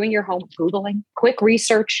more, doing your home Googling, quick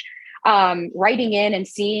research, writing in and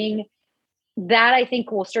seeing, that I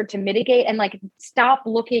think will start to mitigate, and like stop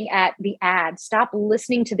looking at the ad, stop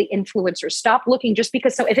listening to the influencers, stop looking just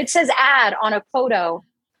because. So if it says ad on a photo,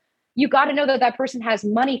 you got to know that that person has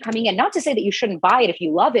money coming in. Not to say that you shouldn't buy it if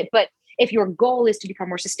you love it, but if your goal is to become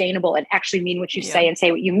more sustainable and actually mean what you say and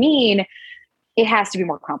say what you mean, it has to be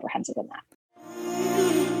more comprehensive than that.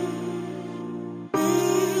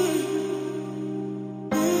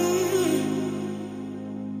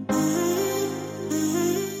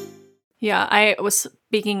 Yeah, I was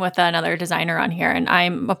speaking with another designer on here, and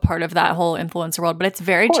I'm a part of that whole influencer world, but it's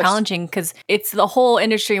very challenging because it's the whole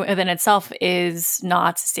industry within itself is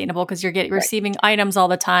not sustainable, because you're receiving items all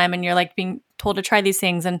the time and you're like being told to try these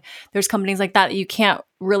things. And there's companies like that you can't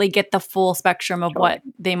really get the full spectrum of what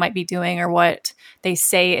they might be doing or what they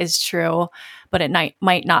say is true, but it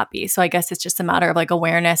might not be. So I guess it's just a matter of like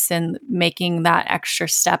awareness and making that extra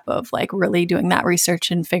step of like really doing that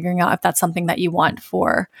research and figuring out if that's something that you want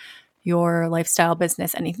for your lifestyle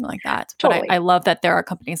business, anything like that. But I love that there are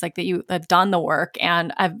companies like that you have done the work,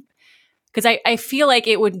 and because I feel like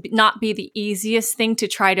it would not be the easiest thing to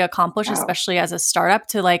try to accomplish, especially as a startup,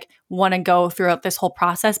 to like want to go throughout this whole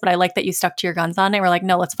process. But I like that you stuck to your guns on it. We're like,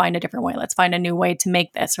 no, let's find a different way. Let's find a new way to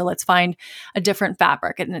make this, or let's find a different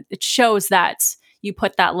fabric. And it shows that you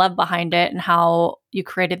put that love behind it and how you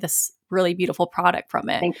created this really beautiful product from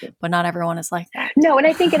it. Thank you. But not everyone is like that. No, and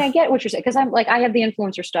I think, and I get what you're saying, because I'm like, I have the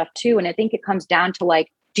influencer stuff too. And I think it comes down to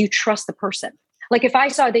like, do you trust the person? Like if I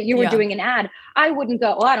saw that you were doing an ad, I wouldn't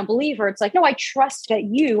go, oh, I don't believe her. It's like, no, I trust that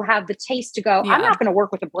you have the taste to go, I'm not going to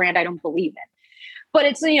work with a brand I don't believe in. But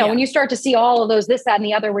it's, when you start to see all of those, this, that, and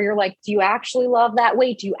the other, where you're like, do you actually love that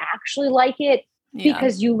way? Do you actually like it?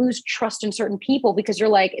 Because you lose trust in certain people, because you're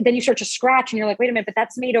like, then you start to scratch and you're like, wait a minute, but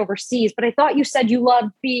that's made overseas. But I thought you said you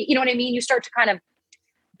loved you know what I mean? You start to kind of,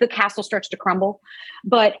 the castle starts to crumble.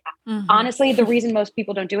 But honestly, the reason most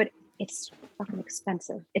people don't do it, it's fucking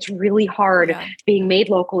expensive. It's really hard being made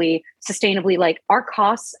locally, sustainably. Like our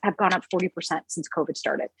costs have gone up 40% since COVID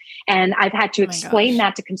started. And I've had to explain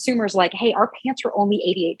that to consumers like, hey, our pants are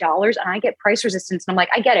only $88 and I get price resistance. And I'm like,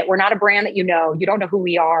 I get it. We're not a brand that you don't know who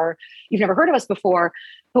we are. You've never heard of us before,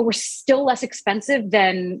 but we're still less expensive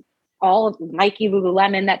than all of Nike,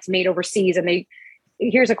 Lululemon that's made overseas. And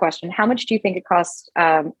here's a question. How much do you think it costs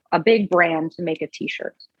a big brand to make a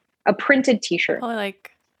t-shirt, a printed t-shirt? Probably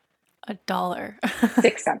like $1.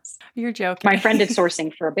 6 cents. You're joking. My friend did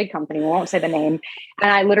sourcing for a big company. We won't say the name.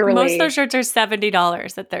 And I literally... Most of those shirts are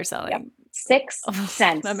 $70 that they're selling. Yep. 6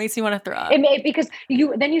 cents. That makes me want to throw up. Because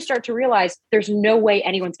then you start to realize there's no way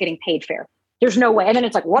anyone's getting paid fair. There's no way. And then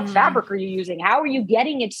it's like, what fabric are you using? How are you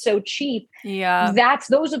getting it so cheap? Yeah.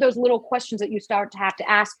 Those are those little questions that you start to have to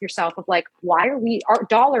ask yourself of like, our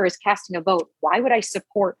dollar is casting a vote. Why would I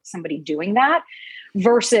support somebody doing that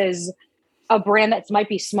versus a brand that might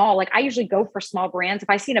be small? Like I usually go for small brands. If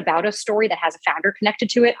I see an About Us story that has a founder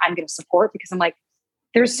connected to it, I'm going to support, because I'm like,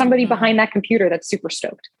 there's somebody behind that computer that's super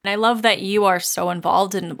stoked. And I love that you are so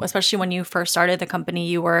involved. And especially when you first started the company,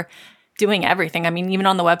 you were doing everything. I mean, even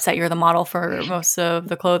on the website, you're the model for most of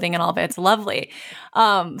the clothing and all of it. It's lovely.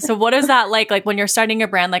 So what is that like? Like when you're starting a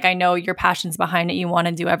brand, like I know your passion's behind it, you want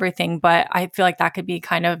to do everything, but I feel like that could be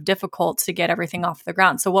kind of difficult to get everything off the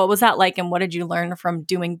ground. So what was that like? And what did you learn from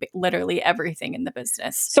doing literally everything in the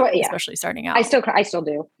business? So especially starting out? I still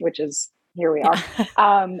do, which is here we are.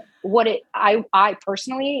 I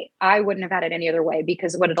personally, I wouldn't have had it any other way,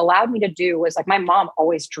 because what it allowed me to do was, like, my mom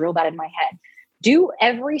always drilled that in my head. Do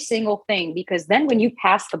every single thing, because then when you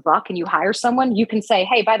pass the buck and you hire someone, you can say,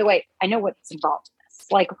 hey, by the way, I know what's involved in this.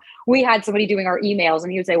 Like, we had somebody doing our emails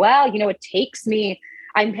and he would say, well, it takes me,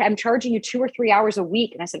 I'm charging you 2 or 3 hours a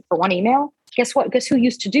week. And I said, for one email? Guess what? Guess who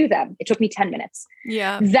used to do them? It took me 10 minutes.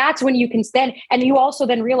 Yeah. That's when you can spend, and you also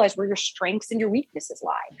then realize where your strengths and your weaknesses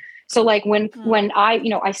lie. So like when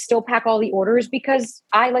I still pack all the orders because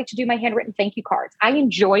I like to do my handwritten thank you cards. I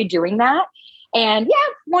enjoy doing that. And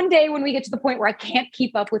yeah, one day when we get to the point where I can't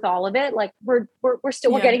keep up with all of it, like we're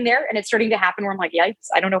getting there, and it's starting to happen where I'm like, yikes,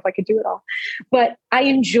 I don't know if I could do it all. But I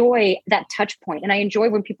enjoy that touch point. And I enjoy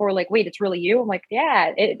when people are like, wait, it's really you? I'm like,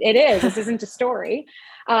 yeah, it is. This isn't a story.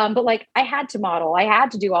 But like, I had to model, I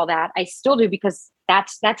had to do all that. I still do, because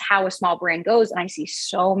that's how a small brand goes. And I see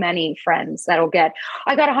so many friends that'll get,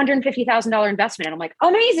 I got $150,000 investment. And I'm like,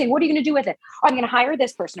 amazing. What are you going to do with it? Oh, I'm going to hire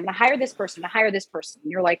this person. I'm going to hire this person. I'm going to hire this person. And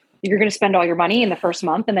you're like, you're going to spend all your money in the first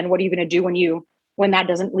month. And then what are you going to do when that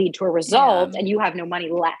doesn't lead to a result and you have no money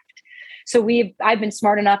left? So I've been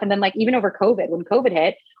smart enough. And then like, even over COVID, when COVID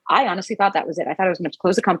hit, I honestly thought that was it. I thought I was going to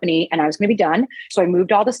close the company and I was going to be done. So I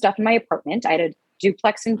moved all the stuff in my apartment. I had a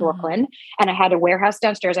duplex in Brooklyn and I had a warehouse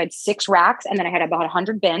downstairs. I had 6 racks and then I had about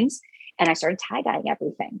 100 bins, and I started tie-dyeing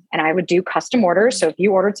everything. And I would do custom orders. So if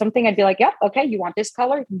you ordered something, I'd be like, yep, okay, you want this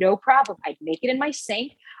color? No problem. I'd make it in my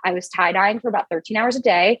sink. I was tie-dyeing for about 13 hours a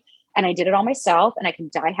day, and I did it all myself, and I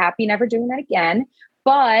can die happy never doing that again.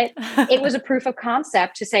 But it was a proof of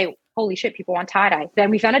concept to say, holy shit, people want tie-dye.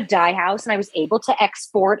 Then we found a dye house and I was able to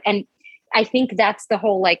export. And I think that's the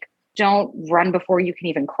whole, like, don't run before you can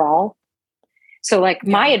even crawl. So like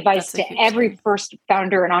my advice to every first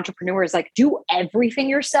founder and entrepreneur is like, do everything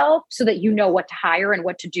yourself so that you know what to hire and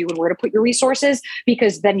what to do and where to put your resources,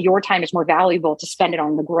 because then your time is more valuable to spend it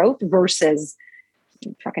on the growth versus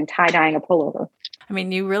fucking tie-dyeing a pullover. I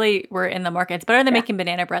mean, you really were in the market. It's better than making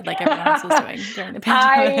banana bread like everyone else was doing during the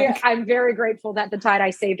pandemic. I'm very grateful that the tie-dye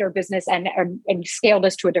saved our business and scaled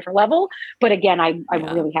us to a different level. But again, I'm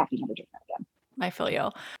really happy never doing that again. I feel you.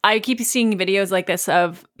 I keep seeing videos like this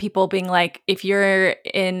of people being like, if you're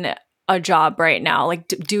in a job right now, like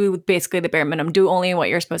do basically the bare minimum, do only what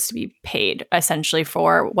you're supposed to be paid essentially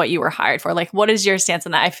for what you were hired for. Like, what is your stance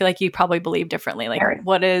on that? I feel like you probably believe differently. Like,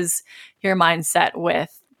 what is your mindset with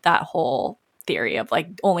that whole theory of like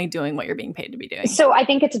only doing what you're being paid to be doing? So I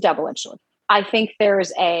think it's a double-edged sword. I think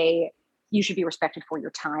you should be respected for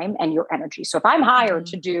your time and your energy. So if I'm hired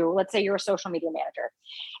to do, let's say you're a social media manager,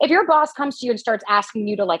 if your boss comes to you and starts asking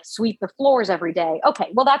you to like sweep the floors every day, okay,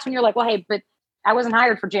 well, that's when you're like, well, hey, but I wasn't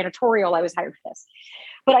hired for janitorial. I was hired for this.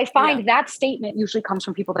 But I find that statement usually comes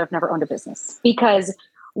from people that have never owned a business, because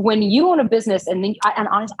when you own a business, and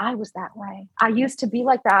honestly, I was that way. I used to be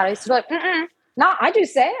like that. I used to be like, no, I do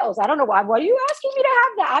sales. I don't know why. Why are you asking me to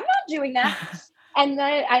have that? I'm not doing that. And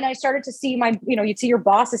then I started to see you'd see your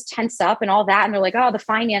bosses tense up and all that. And they're like, oh, the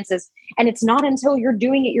finances. And it's not until you're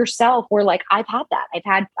doing it yourself where like, I've had that. I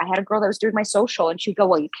had a girl that was doing my social, and she'd go,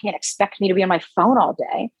 well, you can't expect me to be on my phone all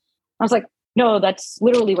day. I was like, no, that's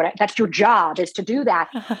literally that's your job, is to do that.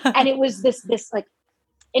 And it was this like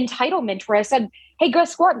entitlement where I said, hey,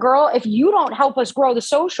 guess what, girl, if you don't help us grow the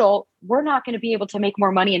social, we're not going to be able to make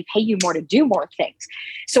more money and pay you more to do more things.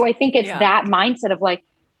 So I think it's that mindset of like,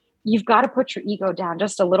 you've got to put your ego down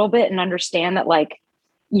just a little bit and understand that like,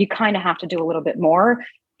 you kind of have to do a little bit more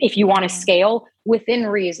if you want to scale within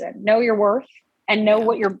reason. Know your worth and know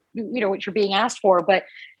what you're being asked for. But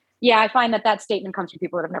yeah, I find that statement comes from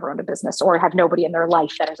people that have never owned a business or have nobody in their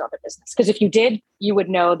life that has owned a business. Because if you did, you would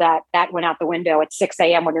know that went out the window at 6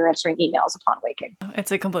 a.m. when you're answering emails upon waking.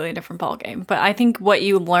 It's a completely different ballgame. But I think what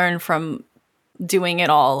you learn from doing it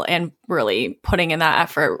all and really putting in that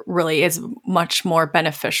effort really is much more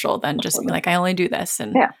beneficial than just being like, I only do this.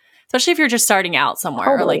 And especially if you're just starting out somewhere,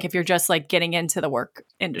 or like if you're just like getting into the work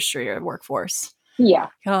industry or workforce. Yeah.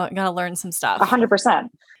 Gotta learn some stuff. 100%.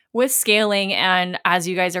 With scaling, and as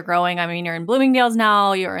you guys are growing, I mean, you're in Bloomingdale's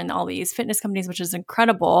now, you're in all these fitness companies, which is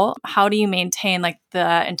incredible. How do you maintain like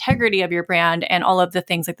the integrity of your brand and all of the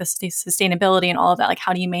things like the sustainability and all of that? Like,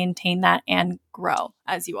 how do you maintain that and grow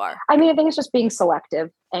as you are? I mean, I think it's just being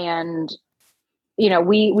selective. And,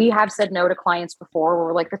 we have said no to clients before where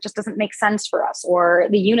we're like, that just doesn't make sense for us, or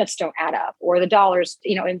the units don't add up, or the dollars,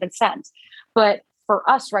 in the cents. But for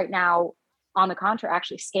us right now, on the contrary,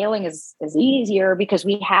 actually scaling is easier because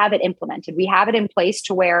we have it implemented. We have it in place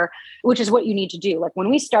which is what you need to do. Like when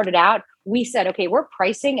we started out, we said, okay, we're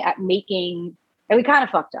pricing at making And we kind of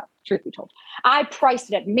fucked up, truth be told. I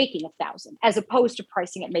priced it at making 1,000 as opposed to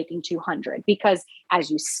pricing at making 200, because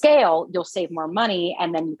as you scale, you'll save more money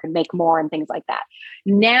and then you can make more and things like that.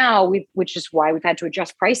 Now which is why we've had to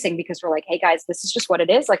adjust pricing, because we're like, hey guys, this is just what it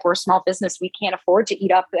is. Like, we're a small business. We can't afford to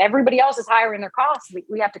eat up. Everybody else is hiring their costs.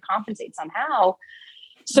 We have to compensate somehow.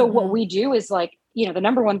 So what we do is like, the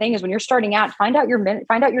number one thing is when you're starting out, find out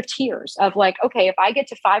your tiers of like, okay, if I get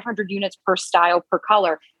to 500 units per style, per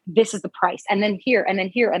color, this is the price. And then here, and then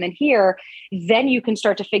here, and then here, then you can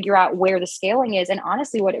start to figure out where the scaling is. And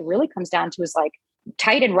honestly, what it really comes down to is like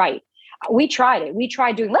tight and right. We tried it. We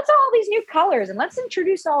tried doing, let's all these new colors and let's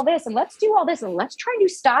introduce all this and let's do all this and let's try new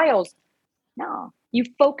styles. No, you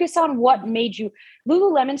focus on what made you.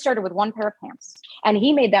 Lululemon started with one pair of pants, and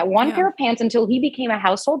he made that one pair of pants until he became a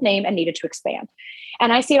household name and needed to expand.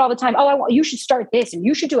 And I see it all the time. Oh, you should start this and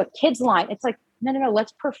you should do a kids line. It's like, no.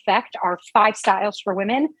 Let's perfect our 5 styles for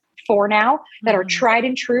women, 4 now, that are tried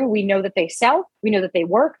and true. We know that they sell. We know that they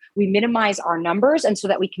work. We minimize our numbers, and so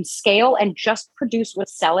that we can scale and just produce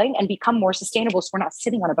what's selling and become more sustainable. So we're not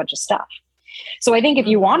sitting on a bunch of stuff. So I think if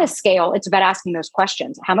you want to scale, it's about asking those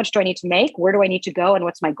questions. How much do I need to make? Where do I need to go? And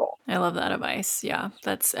what's my goal? I love that advice. Yeah.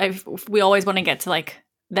 We always want to get to like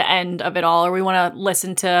the end of it all, or we want to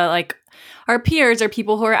listen to like our peers or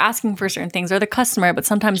people who are asking for certain things or the customer. But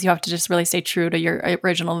sometimes you have to just really stay true to your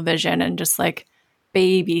original vision and just like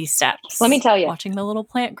baby steps. Let me tell you, watching the little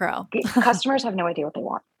plant grow. Customers have no idea what they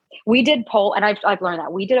want. We did poll, and I've learned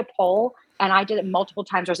that. We did a poll, and I did it multiple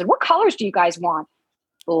times. I said, what colors do you guys want?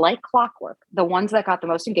 Like clockwork, the ones that got the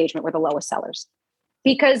most engagement were the lowest sellers,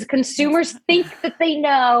 because consumers think that they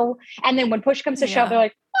know. And then when push comes to shove, they're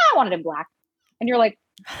like, I want it in black. And you're like,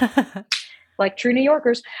 like true New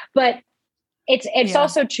Yorkers. But it's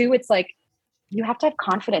also true. It's like, you have to have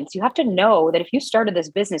confidence. You have to know that if you started this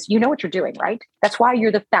business, you know what you're doing, right? That's why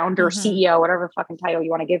you're the founder, CEO, whatever fucking title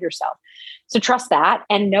you want to give yourself. So trust that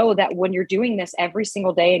and know that when you're doing this every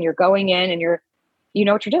single day and you're going in and you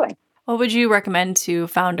know what you're doing. What would you recommend to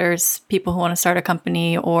founders, people who want to start a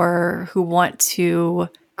company or who want to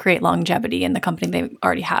create longevity in the company they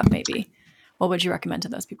already have maybe? What would you recommend to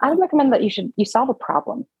those people? I would recommend that you solve a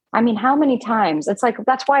problem. I mean, how many times? It's like,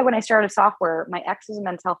 that's why when I started Softwear, my ex is a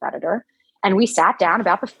men's health editor, and we sat down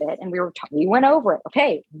about the fit and we went over it.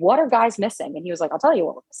 Okay, what are guys missing? And he was like, I'll tell you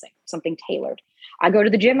what we're missing, something tailored. I go to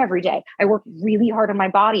the gym every day. I work really hard on my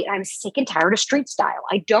body. I'm sick and tired of street style.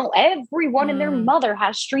 Everyone and their mother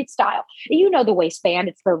has street style. You know, the waistband,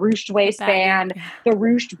 it's the ruched waistband, the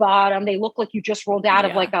ruched bottom. They look like you just rolled out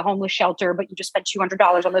of like a homeless shelter, but you just spent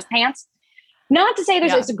 $200 on those pants. Not to say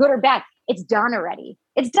it's good or bad. It's done already.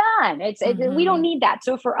 It's done. We don't need that.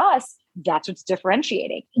 So for us, that's what's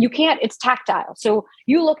differentiating. It's tactile. So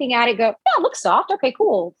you looking at it go, it looks soft. Okay,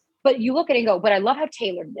 cool. But you look at it and go, but I love how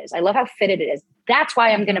tailored it is. I love how fitted it is. That's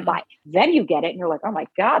why I'm going to buy it. Then you get it and you're like, oh my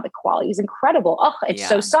God, the quality is incredible. Oh, it's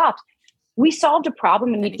so soft. We solved a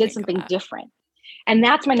problem and we did something different. And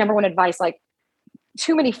that's my number one advice. Like,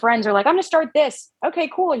 too many friends are like, I'm going to start this. Okay,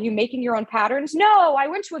 cool. Are you making your own patterns? No, I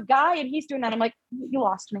went to a guy and he's doing that. I'm like, you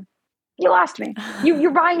lost me.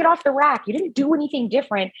 You're buying it off the rack. You didn't do anything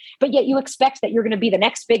different, but yet you expect that you're going to be the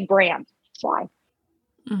next big brand. Why?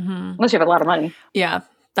 Unless you have a lot of money. Yeah,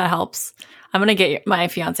 that helps. I'm going to get my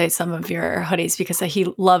fiance some of your hoodies because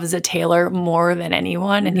he loves a tailor more than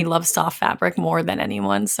anyone, and he loves soft fabric more than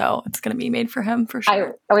anyone. So it's going to be made for him for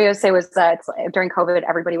sure. I always say was that during COVID,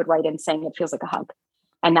 everybody would write in saying it feels like a hug.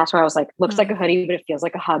 And that's why I was like, looks like a hoodie, but it feels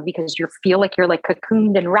like a hug because you feel like you're like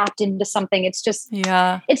cocooned and wrapped into something. It's just,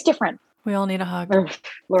 it's different. We all need a hug.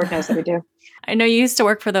 Lord knows that we do. I know you used to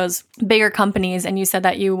work for those bigger companies and you said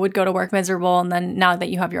that you would go to work miserable. And then now that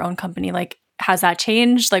you have your own company, like, has that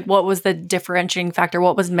changed? Like, what was the differentiating factor?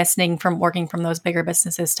 What was missing from working from those bigger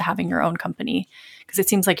businesses to having your own company? Because it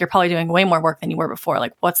seems like you're probably doing way more work than you were before.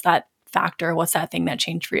 Like, what's that factor? What's that thing that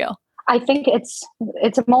changed for you? I think it's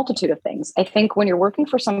a multitude of things. I think when you're working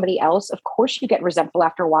for somebody else, of course you get resentful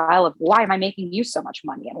after a while of why am I making you so much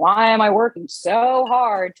money? And why am I working so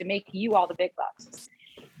hard to make you all the big bucks?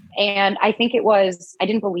 And I think I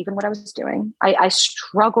didn't believe in what I was doing. I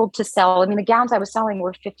struggled to sell. I mean, the gowns I was selling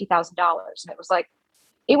were $50,000. And it was like,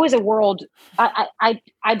 it was a world.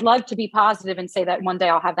 I'd love to be positive and say that one day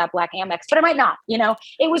I'll have that black Amex, but I might not,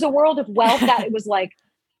 it was a world of wealth that it was like,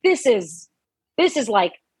 this is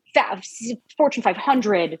like Fortune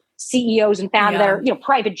 500 CEOs and founders that are,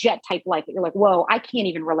 private jet type life that you're like, whoa, I can't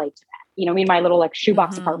even relate to that. Me and my little like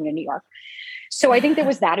shoebox apartment in New York. So I think there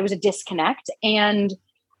was that. It was a disconnect. And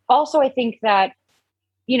also I think that,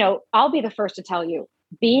 I'll be the first to tell you,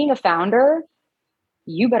 being a founder,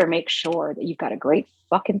 you better make sure that you've got a great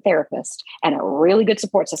fucking therapist and a really good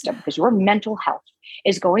support system, because your mental health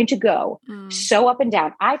is going to go so up and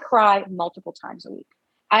down. I cry multiple times a week.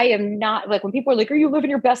 I am not like, when people are like, are you living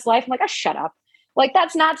your best life? I'm like, oh, shut up. Like,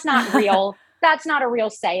 that's not real. That's not a real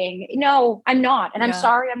saying. No, I'm not. And I'm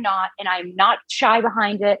sorry, I'm not. And I'm not shy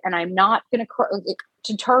behind it. And I'm not going to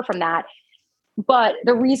deter from that. But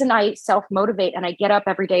the reason I self-motivate and I get up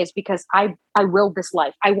every day is because I willed this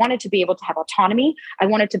life. I wanted to be able to have autonomy. I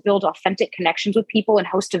wanted to build authentic connections with people and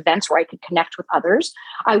host events where I could connect with others.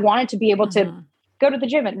 I wanted to be able to go to the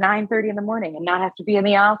gym at 9:30 in the morning and not have to be in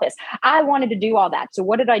the office. I wanted to do all that. So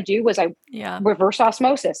what did I do was I reverse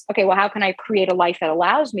osmosis. Okay, well, how can I create a life that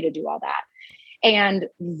allows me to do all that? And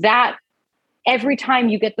that every time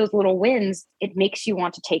you get those little wins, it makes you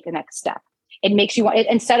want to take the next step. It makes you want,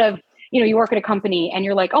 instead of, you work at a company and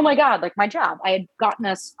you're like, oh my God, like my job, I had gotten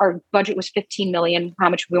us, our budget was 15 million, how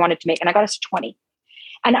much we wanted to make. And I got us 20.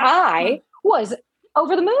 And I was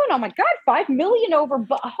over the moon. Oh my God, 5 million over,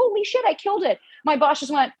 holy shit, I killed it. My boss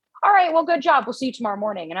just went, all right, well, good job. We'll see you tomorrow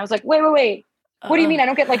morning. And I was like, wait. What do you mean? I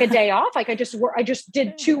don't get like a day off? Like I just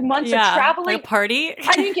did 2 months of traveling. Like a party.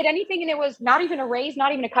 I didn't get anything. And it was not even a raise,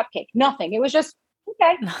 not even a cupcake, nothing. It was just,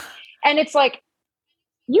 okay. And it's like,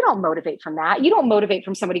 you don't motivate from that. You don't motivate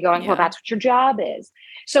from somebody going, well, that's what your job is.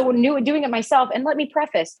 So when doing it myself, and let me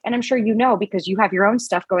preface, and I'm sure you know, because you have your own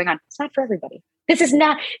stuff going on, it's not for everybody. This is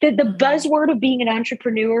not the buzzword of being an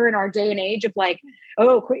entrepreneur in our day and age of like,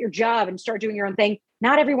 oh, quit your job and start doing your own thing.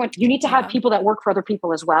 Not everyone, you need to have people that work for other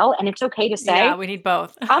people as well. And it's okay to say, yeah, we need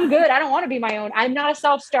both. I'm good. I don't want to be my own. I'm not a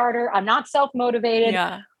self-starter. I'm not self-motivated.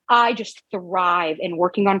 Yeah. I just thrive in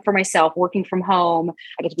working for myself, working from home.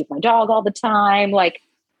 I get to be with my dog all the time. Like,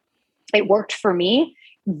 it worked for me.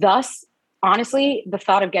 Thus, honestly, the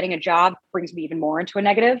thought of getting a job brings me even more into a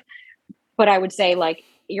negative. But I would say, like,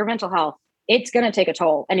 your mental health, it's going to take a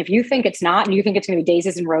toll. And if you think it's not, and you think it's going to be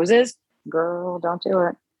daisies and roses, girl, don't do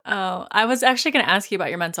it. Oh, I was actually going to ask you about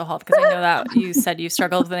your mental health, because I know that you said you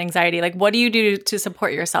struggled with anxiety. Like, what do you do to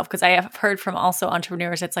support yourself? Because I have heard from also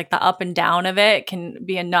entrepreneurs, it's like the up and down of it can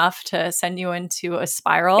be enough to send you into a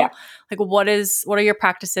spiral. Yeah. Like, what are your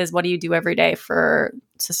practices? What do you do every day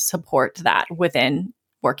to support that within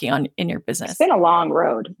working in your business? It's been a long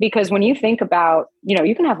road, because when you think about,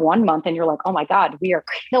 you can have 1 month and you're like, oh my God, we are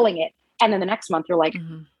killing it. And then the next month you're like,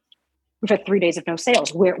 we've had 3 days of no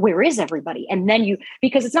sales. Where is everybody? And then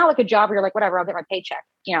because it's not like a job where you're like, whatever, I'll get my paycheck.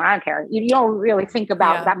 I don't care. You don't really think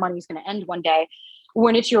about that money's going to end one day.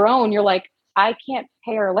 When it's your own, you're like, I can't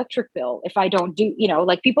pay our electric bill if I don't do,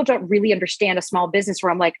 like people don't really understand a small business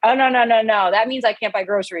where I'm like, oh, no. That means I can't buy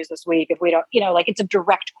groceries this week if we don't, like it's a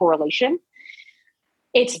direct correlation.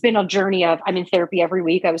 It's been a journey of, I'm in therapy every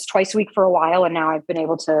week. I was twice a week for a while, and now I've been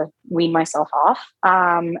able to wean myself off.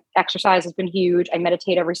 Exercise has been huge. I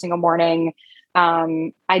meditate every single morning.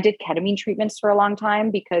 I did ketamine treatments for a long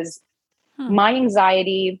time because my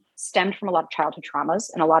anxiety stemmed from a lot of childhood traumas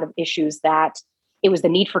and a lot of issues that it was the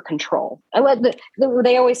need for control.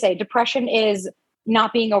 They always say depression is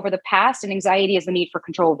not being over the past, and anxiety is the need for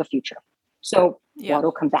control of the future. So what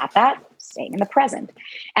will combat that? Staying in the present.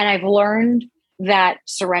 And I've learned that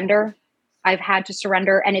I've had to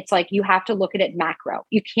surrender. And it's like, you have to look at it macro.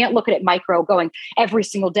 You can't look at it micro going every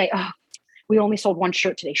single day. Oh, we only sold one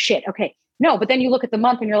shirt today. Shit. Okay. No, but then you look at the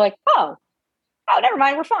month and you're like, oh, never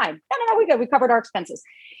mind. We're fine. No, we good. We covered our expenses.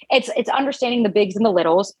 It's understanding the bigs and the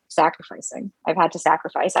littles, sacrificing. I've had to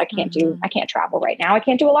sacrifice. I can't travel right now. I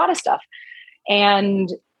can't do a lot of stuff. And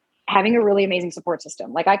having a really amazing support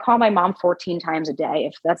system. Like I call my mom 14 times a day,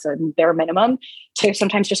 if that's a bare minimum, to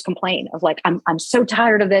sometimes just complain of like, I'm so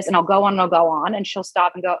tired of this, and I'll go on and she'll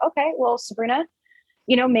stop and go, okay, well, Sabrina,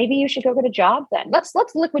 maybe you should go get a job then. Let's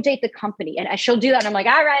liquidate the company. And she'll do that. And I'm like,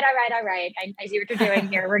 all right. I see what you're doing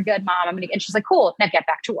here. We're good, Mom. And she's like, cool. Now get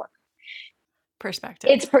back to work. Perspective.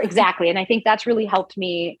 Exactly. And I think that's really helped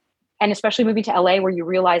me. And especially moving to LA, where you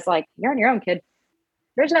realize like, you're on your own, kid.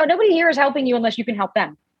 There's nobody here is helping you unless you can help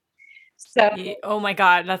them. So, oh my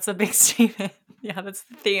God, that's a big statement. Yeah, that's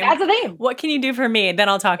the theme. That's the theme. What can you do for me? Then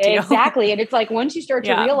I'll talk to you. Exactly. And it's like, once you start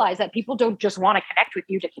to realize that people don't just want to connect with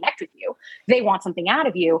you, they want something out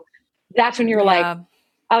of you. That's when you're like,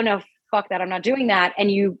 oh no, fuck that. I'm not doing that.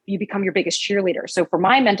 And you become your biggest cheerleader. So for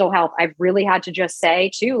my mental health, I've really had to just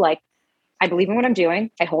say too, like, I believe in what I'm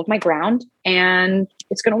doing. I hold my ground, and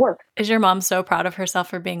it's going to work. Is your mom so proud of herself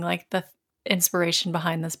for being like the inspiration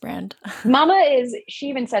behind this brand? She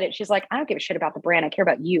even said it. She's like, I don't give a shit about the brand. I care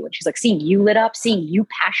about you. And she's like, seeing you lit up, seeing you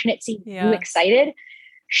passionate, seeing you excited.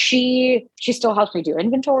 She still helps me do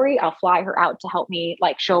inventory. I'll fly her out to help me.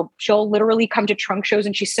 Like she'll literally come to trunk shows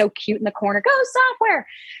and she's so cute in the corner, go Softwear,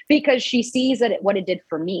 because she sees that what it did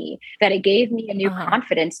for me, that it gave me a new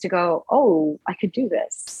confidence to go, oh, I could do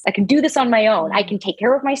this. I can do this on my own. I can take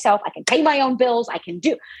care of myself. I can pay my own bills. I can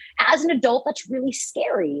do. As an adult, that's really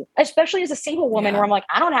scary, especially as a single woman where I'm like,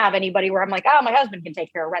 I don't have anybody where I'm like, oh, my husband can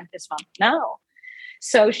take care of rent this month. No.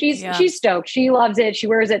 So she's stoked. She loves it. She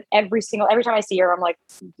wears it every time I see her, I'm like,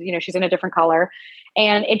 she's in a different color.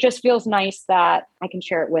 And it just feels nice that I can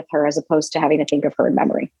share it with her as opposed to having to think of her in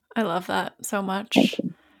memory. I love that so much. Thank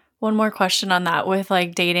you. One more question on that with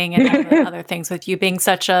like dating and all the other things, with you being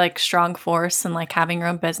such a like strong force and like having your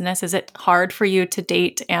own business. Is it hard for you to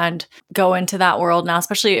date and go into that world now,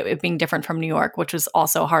 especially it being different from New York, which was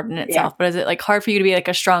also hard in itself, but is it like hard for you to be like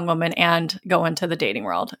a strong woman and go into the dating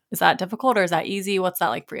world? Is that difficult or is that easy? What's that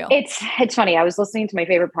like for you? It's funny. I was listening to my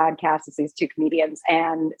favorite podcast. It's these two comedians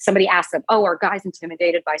and somebody asked them, oh, are guys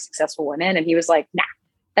intimidated by successful women? And he was like, nah.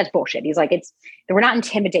 That's bullshit. He's like, we're not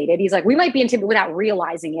intimidated. He's like, we might be intimidated without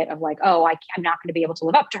realizing it of like, oh, I'm not going to be able to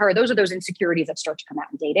live up to her. Those are those insecurities that start to come out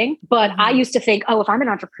in dating. But I used to think, oh, if I'm an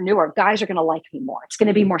entrepreneur, guys are going to like me more. It's going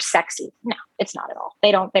to be more sexy. No, it's not at all.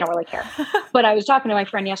 They don't really care. But I was talking to my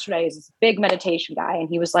friend yesterday, he's this big meditation guy. And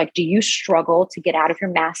he was like, do you struggle to get out of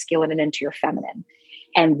your masculine and into your feminine?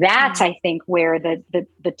 And that's, I think, where the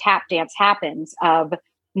tap dance happens of,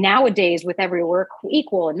 nowadays with every work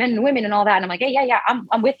equal and men and women and all that. And I'm like, hey, yeah,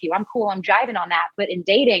 I'm with you. I'm cool. I'm jiving on that. But in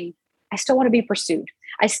dating, I still want to be pursued.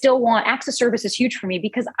 I still want acts of service is huge for me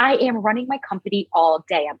because I am running my company all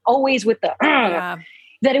day. I'm always with the,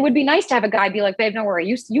 that it would be nice to have a guy be like, babe, don't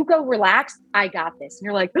worry. You go relax. I got this. And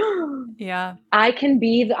you're like, I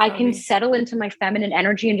can settle into my feminine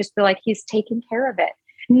energy and just be like, he's taking care of it.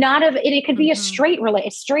 Not of it. It could be a straight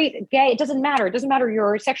gay. It doesn't matter. It doesn't matter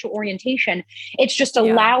your sexual orientation. It's just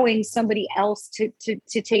allowing somebody else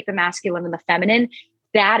to take the masculine and the feminine.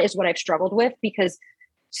 That is what I've struggled with because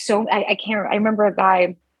I can't. I remember a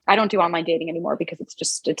guy. I don't do online dating anymore because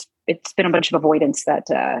it's been a bunch of avoidance that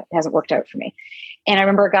hasn't worked out for me. And I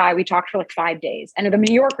remember a guy, we talked for like 5 days and the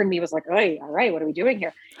New Yorker in me was like, hey, all right, what are we doing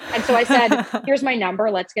here? And so I said, here's my number.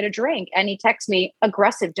 Let's get a drink. And he texts me,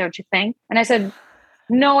 aggressive, don't you think? And I said,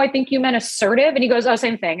 no, I think you meant assertive. And he goes, oh,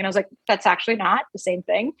 same thing. And I was like, that's actually not the same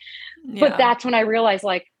thing. Yeah. But that's when I realized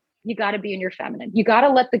like, you got to be in your feminine. You got to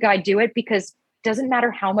let the guy do it because it doesn't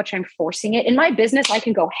matter how much I'm forcing it. In my business, I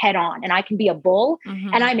can go head on and I can be a bull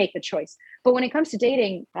and I make the choice. But when it comes to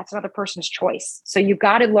dating, that's another person's choice. So you've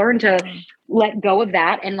got to learn to let go of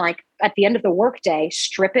that. And like at the end of the workday,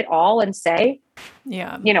 strip it all and say,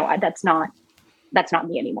 that's not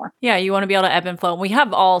me anymore. Yeah. You want to be able to ebb and flow. And we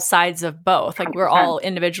have all sides of both. Like we're all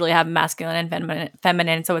individually have masculine and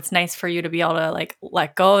feminine. So it's nice for you to be able to like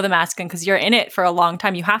let go of the masculine because you're in it for a long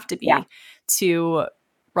time. You have to be to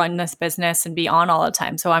run this business and be on all the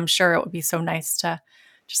time. So I'm sure it would be so nice to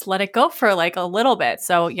just let it go for like a little bit.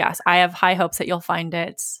 So yes, I have high hopes that you'll find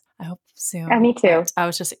it. I hope soon. Yeah, me too.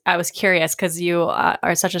 But I was curious because you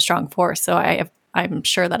are such a strong force. So I'm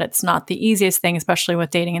sure that it's not the easiest thing, especially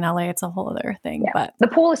with dating in LA. It's a whole other thing. Yeah. But the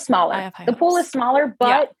pool is smaller. Pool is smaller,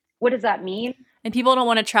 but what does that mean? And people don't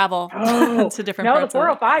want to travel to different parts. No,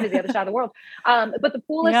 the 405 is the other side of the world. But the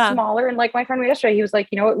pool is smaller. And like my friend yesterday, he was like,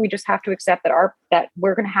 you know what? We just have to accept that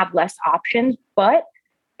we're going to have less options, but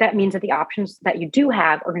that means that the options that you do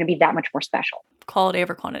have are going to be that much more special. Quality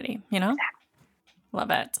over quantity, Exactly. Love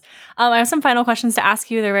it. I have some final questions to ask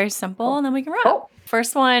you. They're very simple, and then we can wrap. Oh.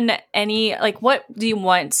 First one, what do you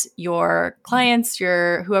want your clients,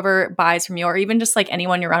 whoever buys from you, or even just like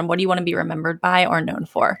anyone you're around, what do you want to be remembered by or known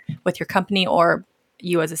for with your company or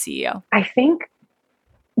you as a CEO? I think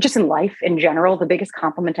just in life in general, the biggest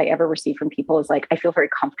compliment I ever receive from people is like, I feel very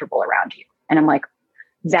comfortable around you. And I'm like,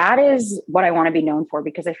 that is what I want to be known for,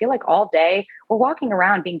 because I feel like all day we're walking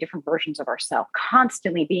around being different versions of ourselves,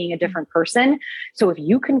 constantly being a different person. So if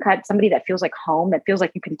you can cut somebody that feels like home, that feels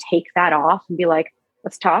like you can take that off and be like,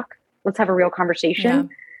 let's talk, let's have a real conversation.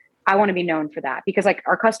 Yeah. I want to be known for that because like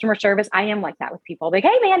our customer service, I am like that with people. Like,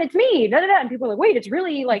 hey man, it's me. Da, da, da. And people are like, wait, it's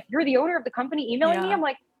really like, you're the owner of the company emailing me. I'm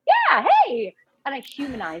like, yeah, hey. And I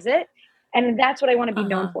humanize it. And that's what I want to be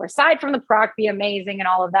known for. Aside from the product be amazing and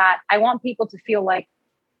all of that, I want people to feel like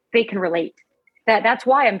they can relate. That's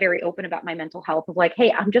why I'm very open about my mental health of like,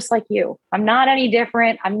 hey, I'm just like you. I'm not any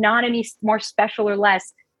different. I'm not any more special or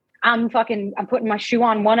less. I'm putting my shoe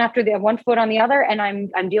on one foot on the other, and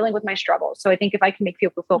I'm dealing with my struggles. So I think if I can make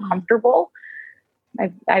people feel comfortable,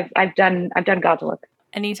 I've done God's work.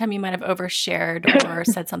 Anytime you might have overshared or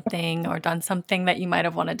said something or done something that you might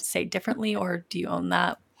have wanted to say differently, or do you own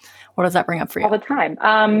that? What does that bring up for you? All the time.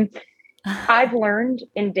 I've learned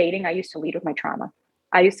in dating, I used to lead with my trauma.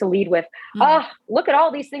 I used to lead with, look at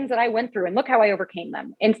all these things that I went through and look how I overcame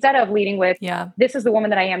them. Instead of leading with, this is the woman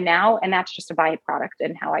that I am now. And that's just a byproduct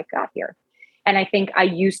and how I got here. And I think I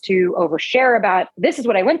used to overshare about, this is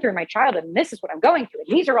what I went through in my childhood. And this is what I'm going through.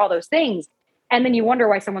 And these are all those things. And then you wonder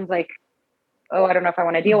why someone's like, oh, I don't know if I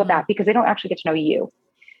want to deal with that, because they don't actually get to know you.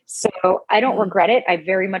 So I don't regret it. I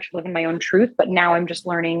very much live in my own truth, but now I'm just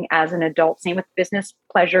learning as an adult, same with business,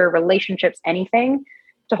 pleasure, relationships, anything,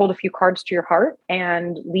 to hold a few cards to your heart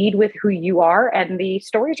and lead with who you are. And the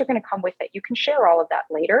stories are going to come with it. You can share all of that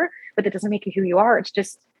later, but that doesn't make you who you are. It's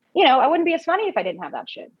just, I wouldn't be as funny if I didn't have that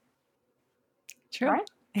shit. True. Right?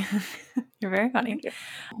 You're very funny.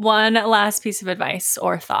 One last piece of advice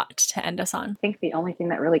or thought to end us on. I think the only thing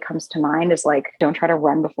that really comes to mind is like, don't try to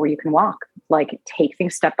run before you can walk. Like, take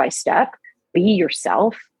things step by step, be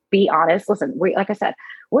yourself, be honest. Listen, like I said,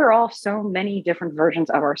 we're all so many different versions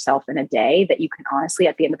of ourselves in a day that you can honestly,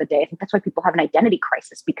 at the end of the day, I think that's why people have an identity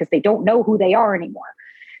crisis, because they don't know who they are anymore.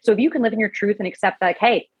 So if you can live in your truth and accept like,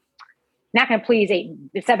 hey, not going to please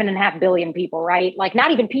 7.5 billion people, right? Like,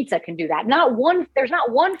 not even pizza can do that. There's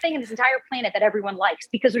not one thing in this entire planet that everyone likes,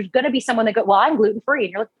 because there's going to be someone that goes, well, I'm gluten-free.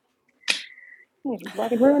 And you're like, you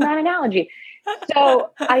fucking ruined that analogy.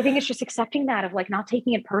 So I think it's just accepting that, of like not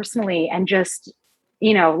taking it personally, and just,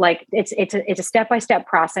 like it's a step-by-step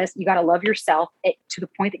process. You got to love yourself to the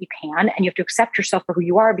point that you can, and you have to accept yourself for who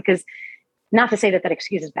you are, because not to say that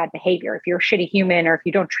excuses bad behavior. If you're a shitty human, or if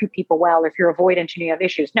you don't treat people well, or if you're avoidant and you have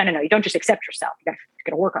issues, no. You don't just accept yourself. You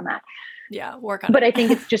got to work on that. Yeah, work on it. But I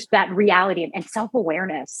think it's just that reality and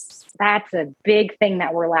self-awareness. That's a big thing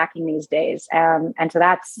that we're lacking these days. And so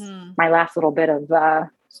that's my last little bit of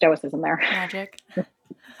stoicism there. Magic.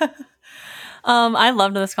 I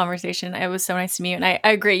loved this conversation. It was so nice to meet you. And I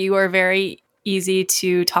agree. You are very easy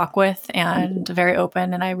to talk with and very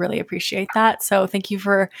open. And I really appreciate that. So thank you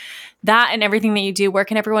for that and everything that you do. Where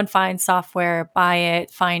can everyone find Softwear, buy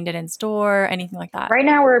it, find it in store, anything like that? Right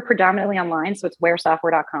now we're predominantly online. So it's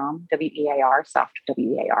wearsoftwear.com, W-E-A-R, soft,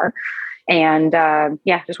 W-E-A-R. And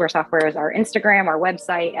just Wear Softwear is our Instagram, our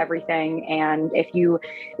website, everything. And if you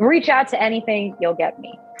reach out to anything, you'll get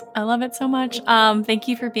me. I love it so much. Thank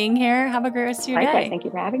you for being here. Have a great rest of your day. Thank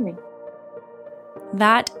you for having me.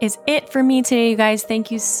 That is it for me today, you guys.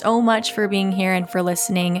 Thank you so much for being here and for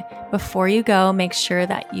listening. Before you go, make sure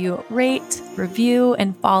that you rate, review,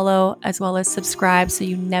 and follow, as well as subscribe so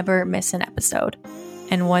you never miss an episode.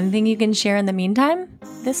 And one thing you can share in the meantime,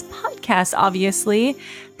 this podcast, obviously.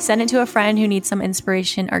 Send it to a friend who needs some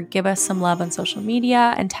inspiration, or give us some love on social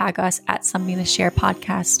media and tag us at Something to Share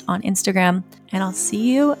Podcast on Instagram. And I'll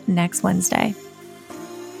see you next Wednesday.